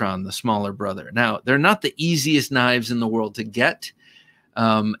Neutron, the smaller brother. Now, they're not the easiest knives in the world to get,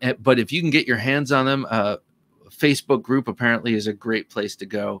 but if you can get your hands on them, Facebook group apparently is a great place to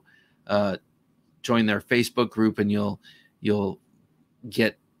go. Join their Facebook group and you'll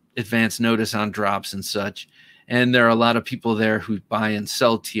get advance notice on drops and such. And there are a lot of people there who buy and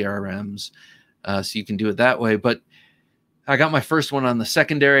sell TRMs, so you can do it that way. But I got my first one on the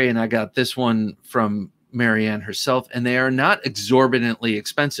secondary, and I got this one from Marianne herself, and they are not exorbitantly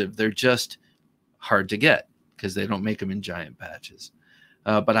expensive. They're just hard to get because they don't make them in giant batches.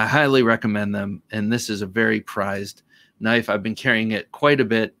 But I highly recommend them, and this is a very prized knife. I've been carrying it quite a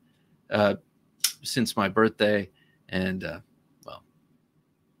bit since my birthday, and well,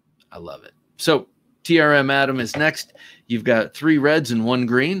 I love it. So TRM Adam is next. You've got 3 reds and 1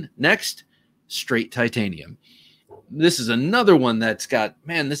 green. Next, straight titanium. This is another one that's got,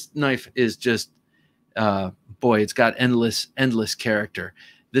 man, this knife is just, boy, it's got endless character.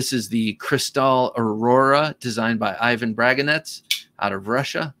 This is the Crystal Aurora, designed by Ivan Braganets out of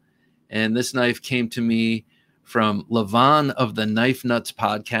Russia. And this knife came to me from Levon of the Knife Nuts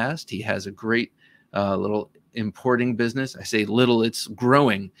podcast. He has a great little importing business. I say little, it's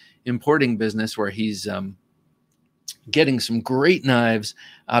growing importing business where he's getting some great knives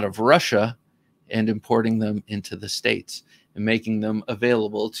out of Russia and importing them into the States and making them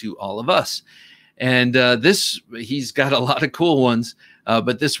available to all of us. And he's got a lot of cool ones,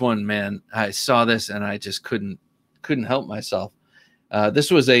 but this one, man, I saw this and I just couldn't help myself.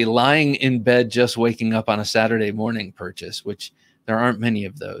 This was a lying in bed, just waking up on a Saturday morning purchase, which there aren't many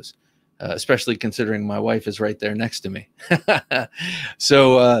of those, especially considering my wife is right there next to me.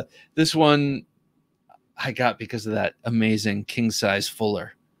 So this one I got because of that amazing king size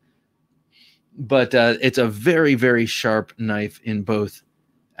fuller. But it's a very, very sharp knife in both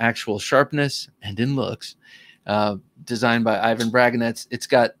actual sharpness and in looks. Designed by Ivan Braganets. It's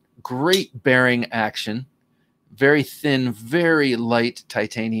got great bearing action. Very thin, very light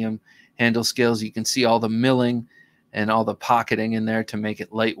titanium handle scales. You can see all the milling and all the pocketing in there to make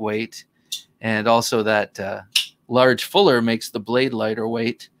it lightweight. And also that large fuller makes the blade lighter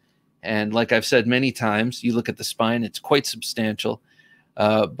weight. And like I've said many times, you look at the spine, it's quite substantial.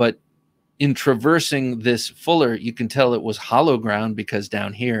 But in traversing this fuller, you can tell it was hollow ground because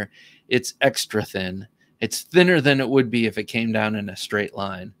down here, it's extra thin. It's thinner than it would be if it came down in a straight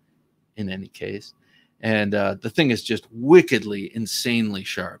line in any case. And the thing is just wickedly, insanely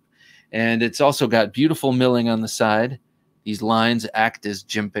sharp. And it's also got beautiful milling on the side. These lines act as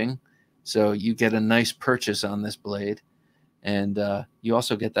jimping. So you get a nice purchase on this blade. And you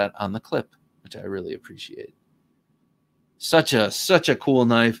also get that on the clip, which I really appreciate. Such a cool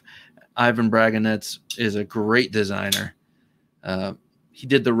knife. Ivan Braganets is a great designer. He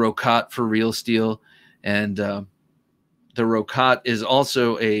did the Rocotte for Real Steel, and the Rocotte is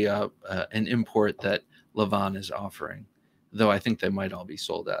also an import that Levon is offering, though I think they might all be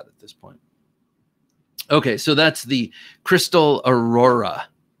sold out at this point. Okay, so that's the Crystal Aurora.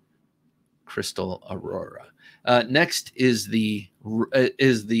 Crystal Aurora. Next is the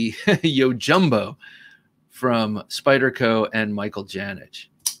Yojumbo from Spyderco and Michael Janich.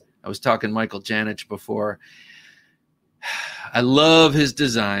 I was talking Michael Janich before. I love his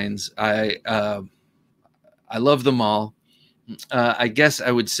designs. I love them all. I guess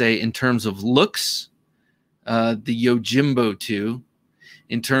I would say in terms of looks, the Yojimbo 2.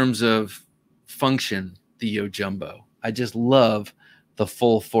 In terms of function, the Yojumbo. I just love the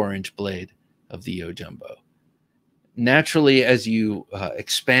full 4-inch blade of the Yojumbo. Naturally, as you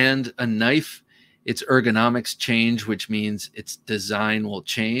expand a knife, its ergonomics change, which means its design will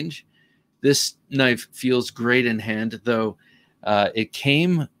change. This knife feels great in hand, though it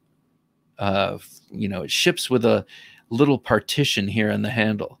came, it ships with a little partition here in the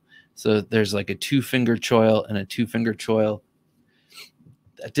handle. So there's like a 2-finger choil and a 2-finger choil.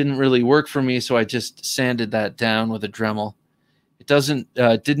 That didn't really work for me, so I just sanded that down with a Dremel. It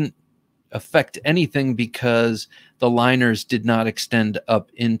didn't affect anything because the liners did not extend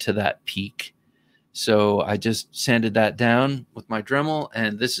up into that peak. So I just sanded that down with my Dremel,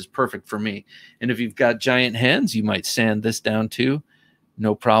 and this is perfect for me. And if you've got giant hands, you might sand this down too.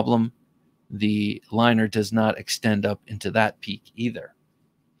 No problem. The liner does not extend up into that peak either.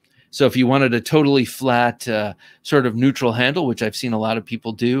 So if you wanted a totally flat, sort of neutral handle, which I've seen a lot of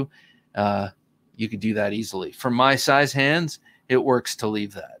people do, you could do that easily. For my size hands, it works to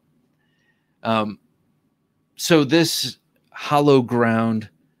leave that. So this hollow ground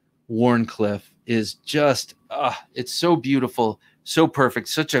Wharncliffe is just, it's so beautiful, so perfect,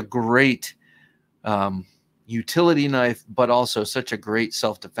 such a great utility knife, but also such a great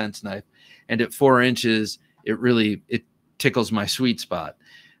self-defense knife. And at 4 inches, it tickles my sweet spot.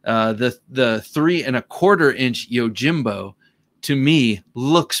 The 3¼ inch Yojimbo to me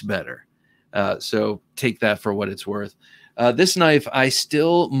looks better. So take that for what it's worth. This knife, I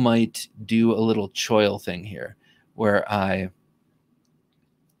still might do a little choil thing here where I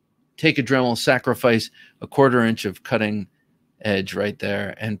take a Dremel, sacrifice a 1/4 inch of cutting edge right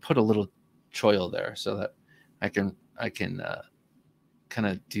there, and put a little choil there so that I can kind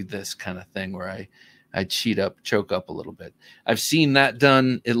of do this kind of thing where I choke up a little bit. I've seen that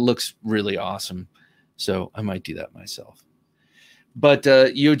done. It looks really awesome. So I might do that myself. But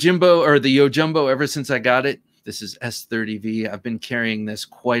Yojimbo, or the Yojumbo, ever since I got it, this is S30V. I've been carrying this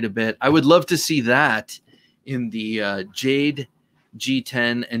quite a bit. I would love to see that in the Jade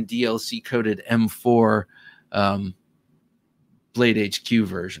G10 and DLC coated M4 Blade HQ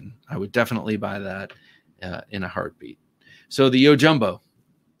version. I would definitely buy that in a heartbeat. So the Yojumbo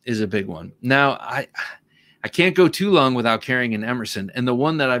is a big one. Now, I can't go too long without carrying an Emerson, and the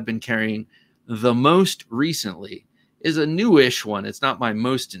one that I've been carrying the most recently is a newish one. It's not my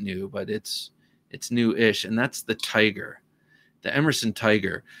most new, but it's new-ish, and that's the Tiger, the Emerson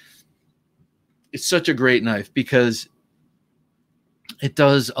Tiger. It's such a great knife because it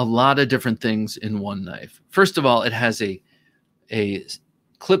does a lot of different things in one knife. First of all, it has a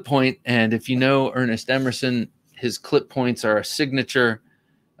clip point, and if you know Ernest Emerson, his clip points are a signature.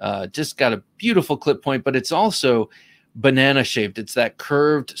 Just got a beautiful clip point, but it's also banana shaped. It's that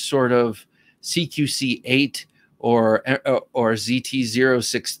curved sort of CQC 8 or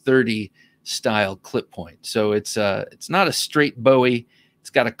ZT0630 style clip point. So it's not a straight Bowie. It's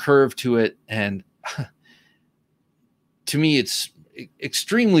got a curve to it, and to me, it's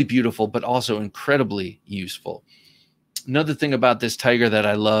extremely beautiful, but also incredibly useful. Another thing about this Tiger that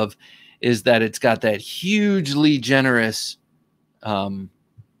I love is that it's got that hugely generous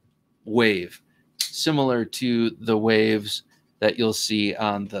wave, similar to the waves that you'll see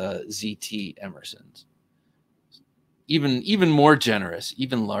on the ZT Emersons. Even more generous,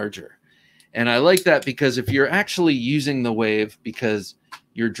 even larger. And I like that because if you're actually using the wave because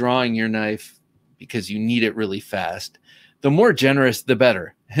you're drawing your knife because you need it really fast, the more generous, the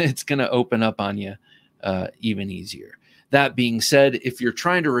better. It's going to open up on you even easier. That being said, if you're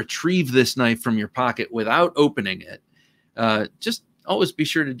trying to retrieve this knife from your pocket without opening it, just always be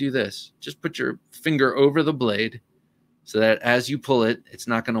sure to do this. Just put your finger over the blade so that as you pull it, it's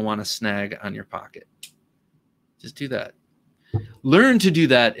not going to want to snag on your pocket. Just do that. Learn to do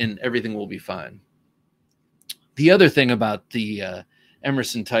that and everything will be fine. The other thing about the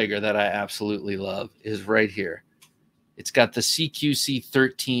Emerson Tiger that I absolutely love is right here. It's got the CQC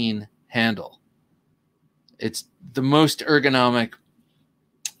 13 handle. It's the most ergonomic,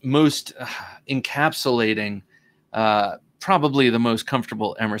 most encapsulating, probably the most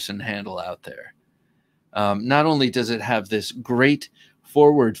comfortable Emerson handle out there. Not only does it have this great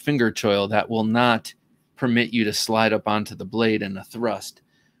forward finger choil that will not permit you to slide up onto the blade in a thrust,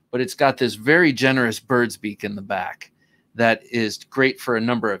 but it's got this very generous bird's beak in the back that is great for a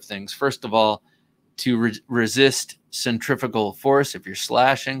number of things. First of all, to resist centrifugal force. If you're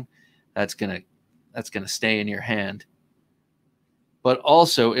slashing, that's gonna stay in your hand. But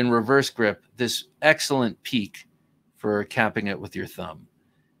also in reverse grip, this excellent peak for capping it with your thumb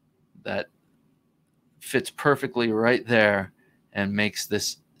that fits perfectly right there and makes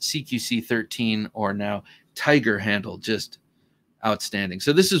this CQC 13, or now Tiger handle, just outstanding.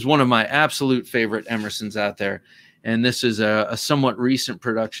 So this is one of my absolute favorite Emersons out there, and this is a somewhat recent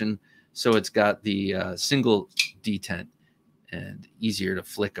production, so it's got the single detent and easier to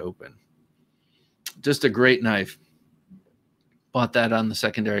flick open. Just a great knife. Bought that on the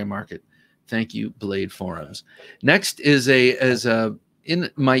secondary market. Thank you, Blade Forums. Next is in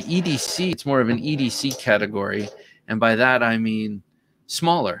my EDC. It's more of an EDC category, and by that I mean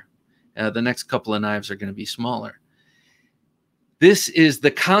smaller. The next couple of knives are going to be smaller. This is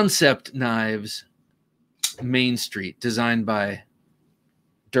the Concept Knives Main Street, designed by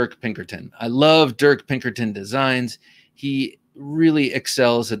Dirk Pinkerton. I love Dirk Pinkerton designs. He really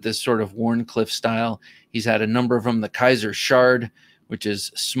excels at this sort of Wharncliffe style. He's had a number of them. The Kaiser Shard, which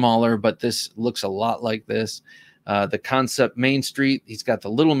is smaller, but this looks a lot like this. The Concept Main Street. He's got the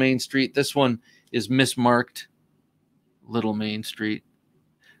Little Main Street. This one is mismarked Little Main Street,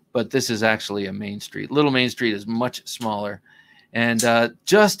 but this is actually a Main Street. Little Main Street is much smaller, and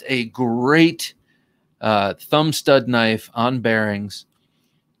just a great thumb stud knife on bearings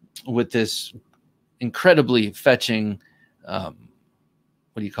with this incredibly fetching, what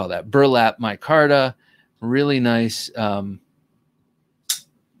do you call that? Burlap micarta. Really nice, what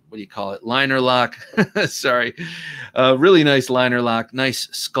do you call it? Liner lock. Sorry. Really nice liner lock. Nice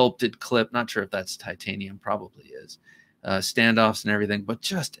sculpted clip. Not sure if that's titanium. Probably is. Standoffs and everything, but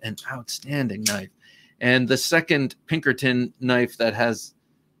just an outstanding knife. And the second Pinkerton knife that has,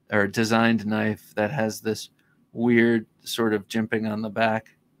 or designed knife that has this weird sort of jimping on the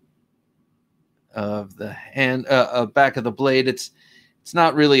back of the hand, back of the blade. It's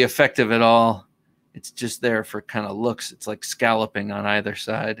not really effective at all. It's just there for kind of looks. It's like scalloping on either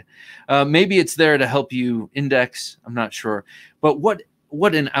side. Maybe it's there to help you index. I'm not sure. But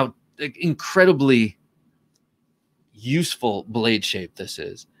what an incredibly useful blade shape this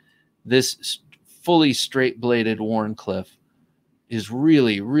is. This fully straight bladed Wharncliffe is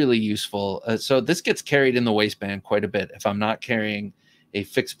really, really useful. So this gets carried in the waistband quite a bit. If I'm not carrying a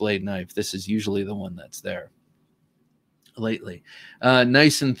fixed blade knife, this is usually the one that's there lately.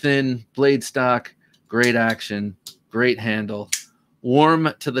 Nice and thin blade stock, great action, great handle.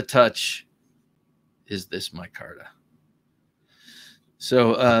 Warm to the touch is this micarta.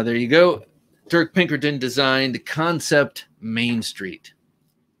 So there you go. Dirk Pinkerton designed Concept Main Street.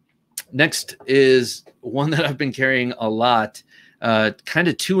 Next is one that I've been carrying a lot, kind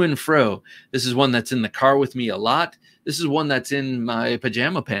of to and fro. This is one that's in the car with me a lot. This is one that's in my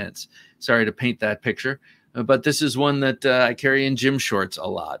pajama pants. Sorry to paint that picture, but this is one that I carry in gym shorts a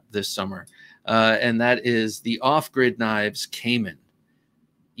lot this summer. And that is the Off-Grid Knives Cayman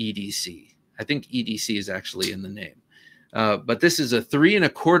EDC. I think EDC is actually in the name. But this is a 3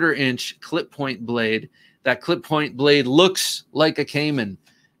 1/4 inch clip point blade. That clip point blade looks like a Cayman.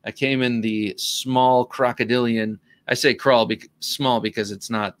 A Cayman, the small crocodilian. I say small because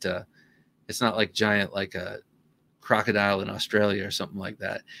it's not like giant, like a crocodile in Australia or something like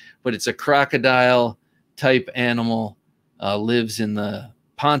that. But it's a crocodile type animal, lives in the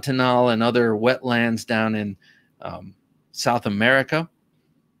Pantanal and other wetlands down in South America.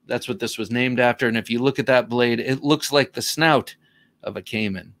 That's what this was named after. And if you look at that blade, it looks like the snout of a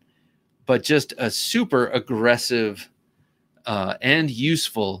Cayman, but just a super aggressive and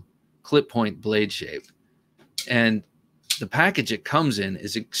useful clip point blade shape. And the package it comes in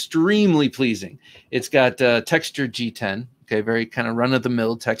is extremely pleasing. It's got textured G10, okay, very kind of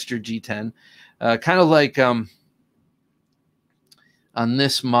run-of-the-mill textured G10, kind of like on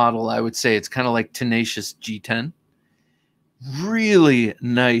this model, I would say it's kind of like Tenacious G10. Really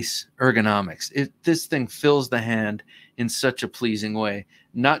nice ergonomics. This thing fills the hand in such a pleasing way,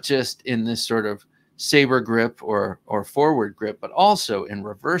 not just in this sort of saber grip or forward grip, but also in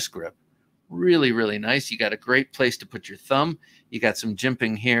reverse grip. Really, really nice. You got a great place to put your thumb. You got some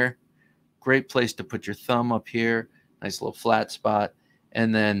jimping here. Great place to put your thumb up here. Nice little flat spot.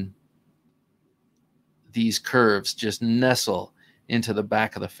 And then these curves just nestle into the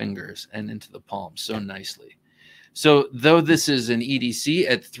back of the fingers and into the palm so nicely. So though this is an EDC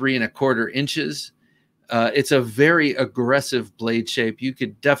at 3¼ inches, it's a very aggressive blade shape. You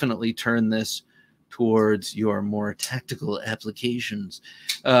could definitely turn this towards your more tactical applications.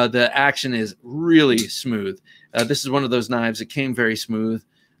 The action is really smooth. This is one of those knives. It came very smooth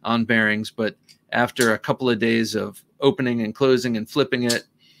on bearings, but after a couple of days of opening and closing and flipping it,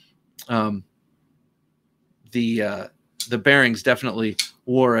 the bearings definitely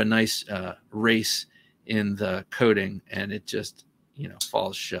wore a nice race in the coating, and it just, you know,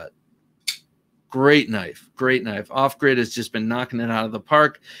 falls shut. Great knife, great knife. Off-Grid has just been knocking it out of the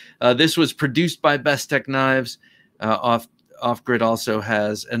park. This was produced by Bestech Knives. Off-Grid also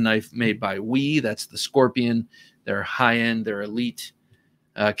has a knife made by We. That's the Scorpion. Their high-end, their elite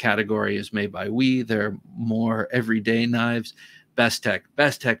category is made by We. They're more everyday knives.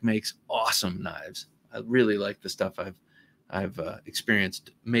 Bestech makes awesome knives. I really like the stuff I've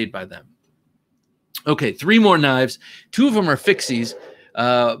experienced made by them. Okay, 3 more knives. 2 of them are fixies.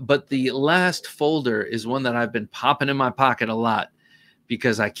 But the last folder is one that I've been popping in my pocket a lot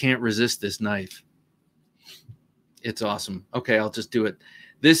because I can't resist this knife. It's awesome. Okay, I'll just do it.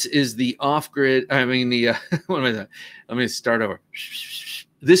 This is the Off-Grid. I mean, the what am I doing? Let me start over.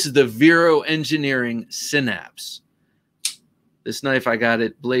 This is the Vero Engineering Synapse. This knife I got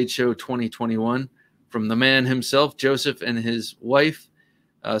at Blade Show 2021 from the man himself. Joseph and his wife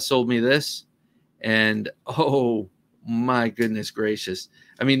sold me this, and oh my goodness gracious.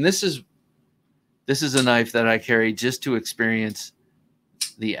 I mean, this is a knife that I carry just to experience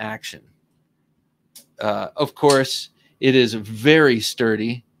the action. Of course, it is very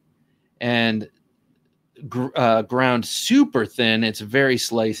sturdy and ground super thin. It's very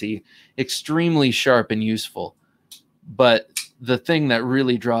slicey, extremely sharp and useful. But the thing that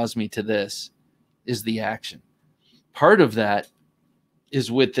really draws me to this is the action. Part of that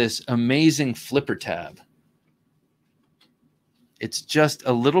is with this amazing flipper tab. It's just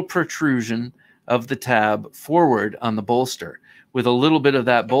a little protrusion of the tab forward on the bolster with a little bit of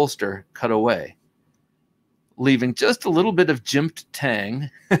that bolster cut away, leaving just a little bit of jimped tang.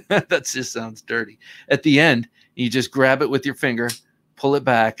 That just sounds dirty. At the end, you just grab it with your finger, pull it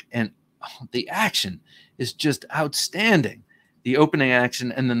back, and the action is just outstanding. The opening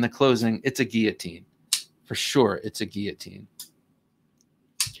action and then the closing, it's a guillotine. For sure, it's a guillotine.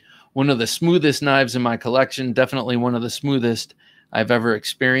 One of the smoothest knives in my collection, definitely one of the smoothest I've ever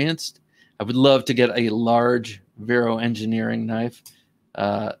experienced. I would love to get a large Vero Engineering knife.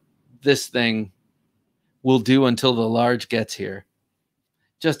 This thing will do until the large gets here.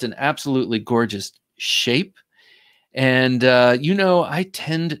 Just an absolutely gorgeous shape. And, you know, I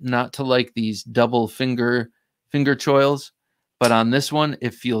tend not to like these double finger choils, but on this one,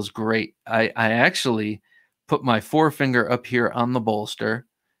 it feels great. I actually put my forefinger up here on the bolster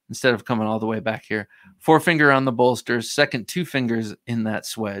instead of coming all the way back here. Forefinger on the bolster, second 2 fingers in that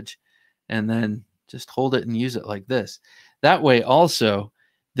swedge, and then just hold it and use it like this. That way also,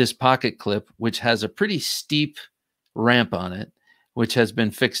 this pocket clip, which has a pretty steep ramp on it, which has been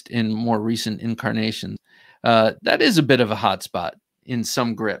fixed in more recent incarnations, that is a bit of a hot spot in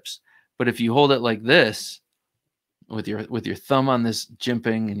some grips. But if you hold it like this, with your thumb on this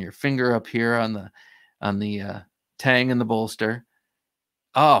jimping and your finger up here on the tang in the bolster,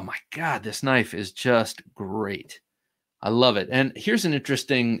 oh my God, this knife is just great. I love it. And here's an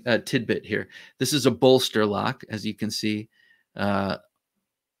interesting tidbit here. This is a bolster lock, as you can see.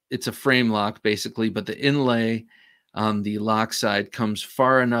 It's a frame lock basically, but the inlay on the lock side comes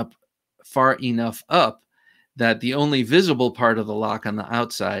far enough up that the only visible part of the lock on the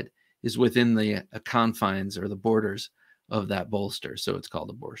outside is within the confines or the borders of that bolster. So it's called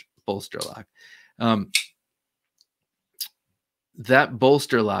a bolster lock. That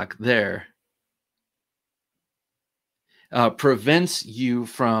bolster lock there prevents you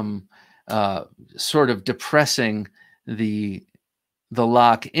from sort of depressing the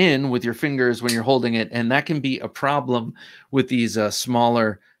lock in with your fingers when you're holding it, and that can be a problem with these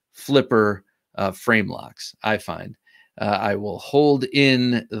smaller flipper frame locks. I find I will hold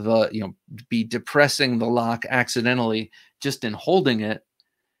in the, be depressing the lock accidentally just in holding it,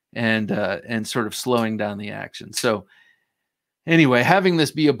 and sort of slowing down the action. So anyway, having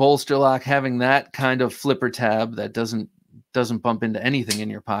this be a bolster lock, having that kind of flipper tab that doesn't bump into anything in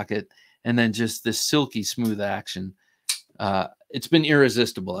your pocket, and then just this silky smooth action, it's been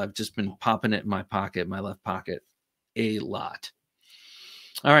irresistible. I've just been popping it in my pocket, my left pocket, a lot.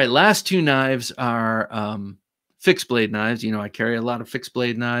 All right, last 2 knives are fixed blade knives. I carry a lot of fixed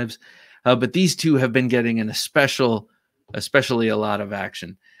blade knives, but these 2 have been getting an especially a lot of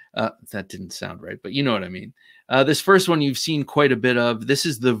action. That didn't sound right, but you know what I mean. This first one you've seen quite a bit of. This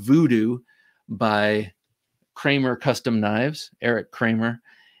is the Voodoo by Kramer Custom Knives, Eric Kramer.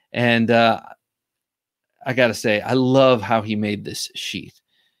 And I got to say, I love how he made this sheath.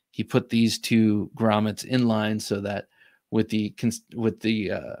 He put these two grommets in line so that with the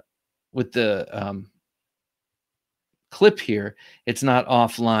clip here, it's not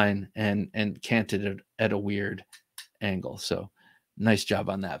offline and canted at a weird angle. So nice job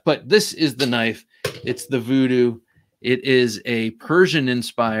on that. But this is the knife. It's the Voodoo. It is a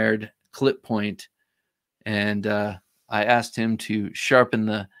Persian-inspired clip point. And I asked him to sharpen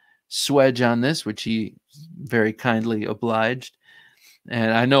the swedge on this, which he very kindly obliged.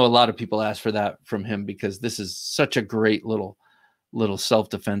 And I know a lot of people ask for that from him because this is such a great little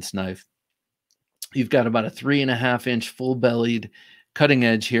self-defense knife. You've got about a 3.5-inch full-bellied cutting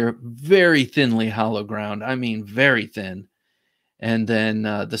edge here, very thinly hollow ground. I mean, very thin. And then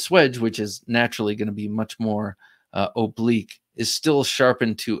the swedge, which is naturally going to be much more oblique, is still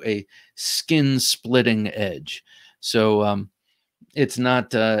sharpened to a skin-splitting edge. So it's not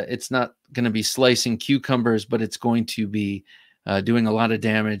going to be slicing cucumbers, but it's going to be doing a lot of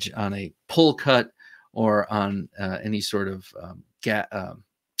damage on a pull cut or on any sort of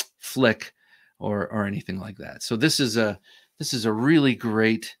flick or anything like that. So this is a really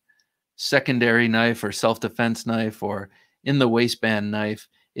great secondary knife or self-defense knife or in the waistband knife.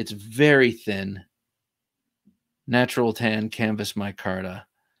 It's very thin, natural tan canvas micarta.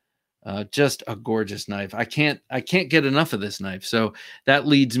 Just a gorgeous knife. I can't get enough of this knife. So that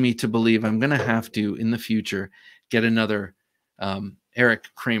leads me to believe I'm going to have to, in the future, get another Eric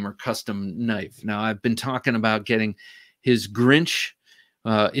Kramer custom knife. Now, I've been talking about getting his Grinch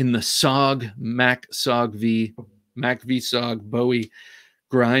in the SOG, Mac V SOG Bowie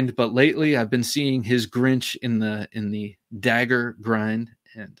grind. But lately, I've been seeing his Grinch in the dagger grind.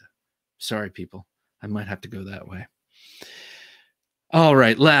 And sorry, people, I might have to go that way. All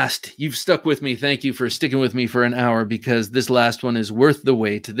right, last, you've stuck with me. Thank you for sticking with me for an hour because this last one is worth the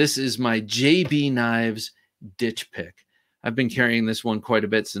wait. This is my JB Knives ditch pick. I've been carrying this one quite a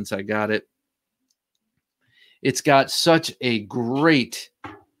bit since I got it. It's got such a great,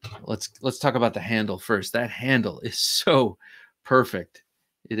 let's talk about the handle first. That handle is so perfect.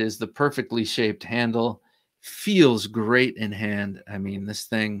 It is the perfectly shaped handle. Feels great in hand. I mean, this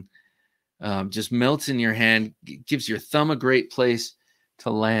thing just melts in your hand, gives your thumb a great place to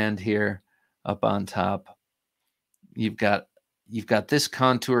land here up on top. You've got this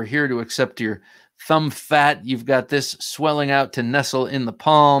contour here to accept your thumb fat. You've got this swelling out to nestle in the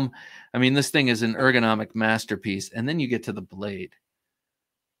palm. I mean, this thing is an ergonomic masterpiece. And then you get to the blade.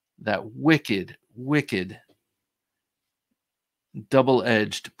 That wicked, wicked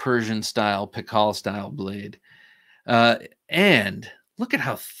double-edged Persian style, Pikal style blade. And look at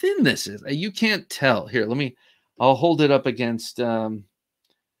how thin this is. You can't tell. Here, I'll hold it up against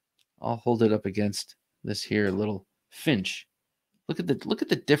this here little Finch. Look at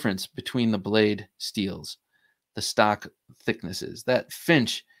the difference between the blade steels, the stock thicknesses. That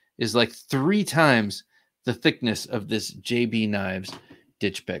Finch is like 3 times the thickness of this JB Knives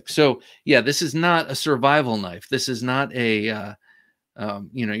ditch pick. So yeah, this is not a survival knife. This is not a,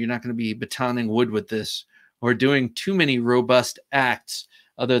 you're not going to be batoning wood with this or doing too many robust acts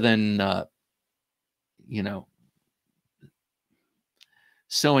other than,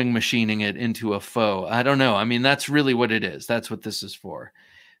 sewing machining it into a faux. I don't know. I mean, that's really what it is. That's what this is for.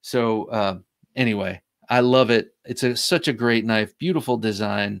 So anyway, I love it. It's such a great knife, beautiful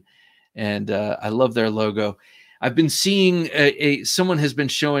design, and I love their logo. I've been seeing someone has been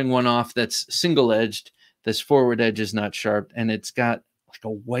showing one off that's single-edged. This forward edge is not sharp, and it's got like a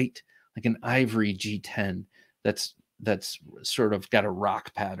white, like an ivory G10 that's sort of got a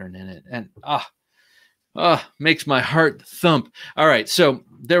rock pattern in it. And makes my heart thump. All right, so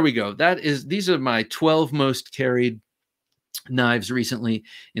there we go. These are my 12 most carried knives recently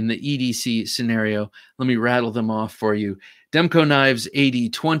in the EDC scenario. Let me rattle them off for you. Demco Knives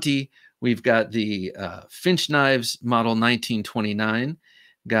 8020. We've got the Finch Knives model 1929.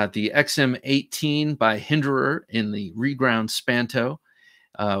 Got the XM18 by Hinderer in the reground Spanto.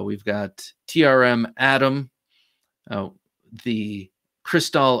 We've got TRM Atom, the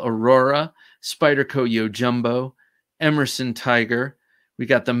Cristal Aurora, Spyderco Yo Jumbo, Emerson Tiger. We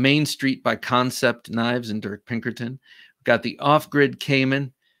got the Main Street by Concept Knives and Dirk Pinkerton. We got the Off-Grid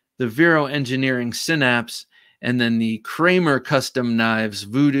Cayman, the Vero Engineering Synapse, and then the Kramer Custom Knives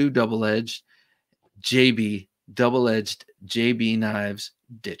Voodoo double-edged JB double-edged JB Knives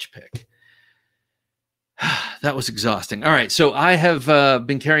ditch pick. That was exhausting. All right, so I have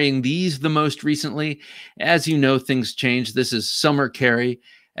been carrying these the most recently. As you know, things change. This is summer carry.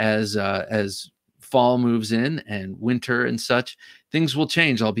 as fall moves in and winter and such, things will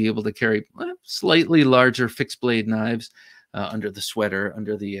change. I'll be able to carry slightly larger fixed blade knives under the sweater,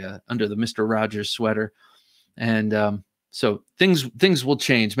 under the Mr. Rogers sweater, and so things will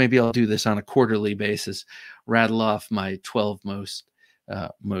change. Maybe I'll do this on a quarterly basis, rattle off my 12 most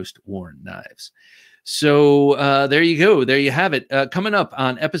worn knives. So there you go. There you have it. Coming up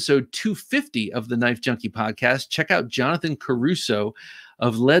on episode 250 of the Knife Junkie podcast, check out Jonathan Caruso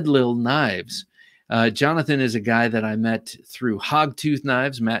of Lead Lil Knives. Jonathan is a guy that I met through Hogtooth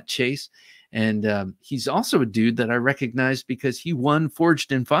Knives, Matt Chase, and he's also a dude that I recognized because he won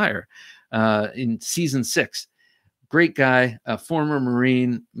Forged in Fire in season 6. Great guy, a former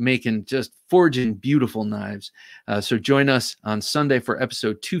Marine, forging beautiful knives. So join us on Sunday for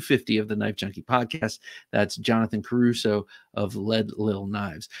episode 250 of the Knife Junkie podcast. That's Jonathan Caruso of Lead Lil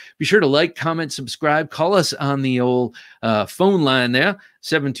Knives. Be sure to like, comment, subscribe. Call us on the old phone line there,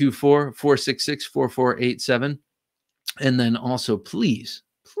 724-466-4487. And then also, please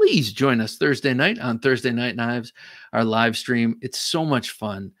join us Thursday night on Thursday Night Knives, our live stream. It's so much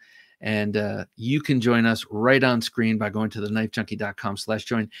fun. And you can join us right on screen by going to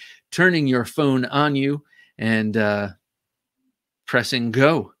TheKnifeJunkie.com/join, turning your phone on you and pressing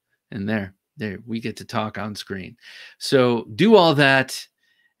go. And there we get to talk on screen. So do all that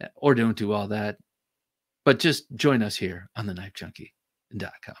or don't do all that, but just join us here on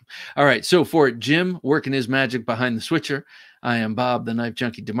TheKnifeJunkie.com. All right. So for Jim working his magic behind the switcher, I am Bob, the Knife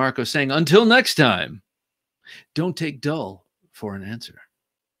Junkie DeMarco, saying until next time, don't take dull for an answer.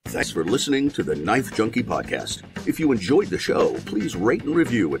 Thanks for listening to the Knife Junkie podcast. If you enjoyed the show, please rate and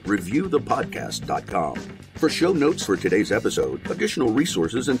review at reviewthepodcast.com. For show notes for today's episode, additional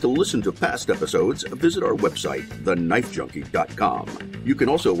resources, and to listen to past episodes, visit our website, TheKnifeJunkie.com. You can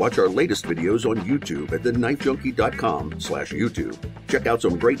also watch our latest videos on YouTube at TheKnifeJunkie.com/YouTube. Check out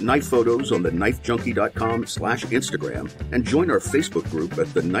some great knife photos on TheKnifeJunkie.com/Instagram and join our Facebook group at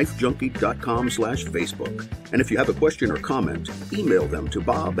TheKnifeJunkie.com/Facebook. And if you have a question or comment, email them to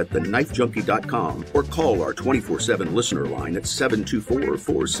Bob at TheKnifeJunkie.com or call our 24/7 listener line at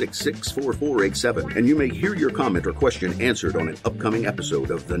 724-466-4487, and you may hear your comment or question answered on an upcoming episode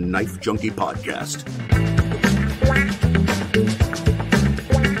of the Knife Junkie podcast.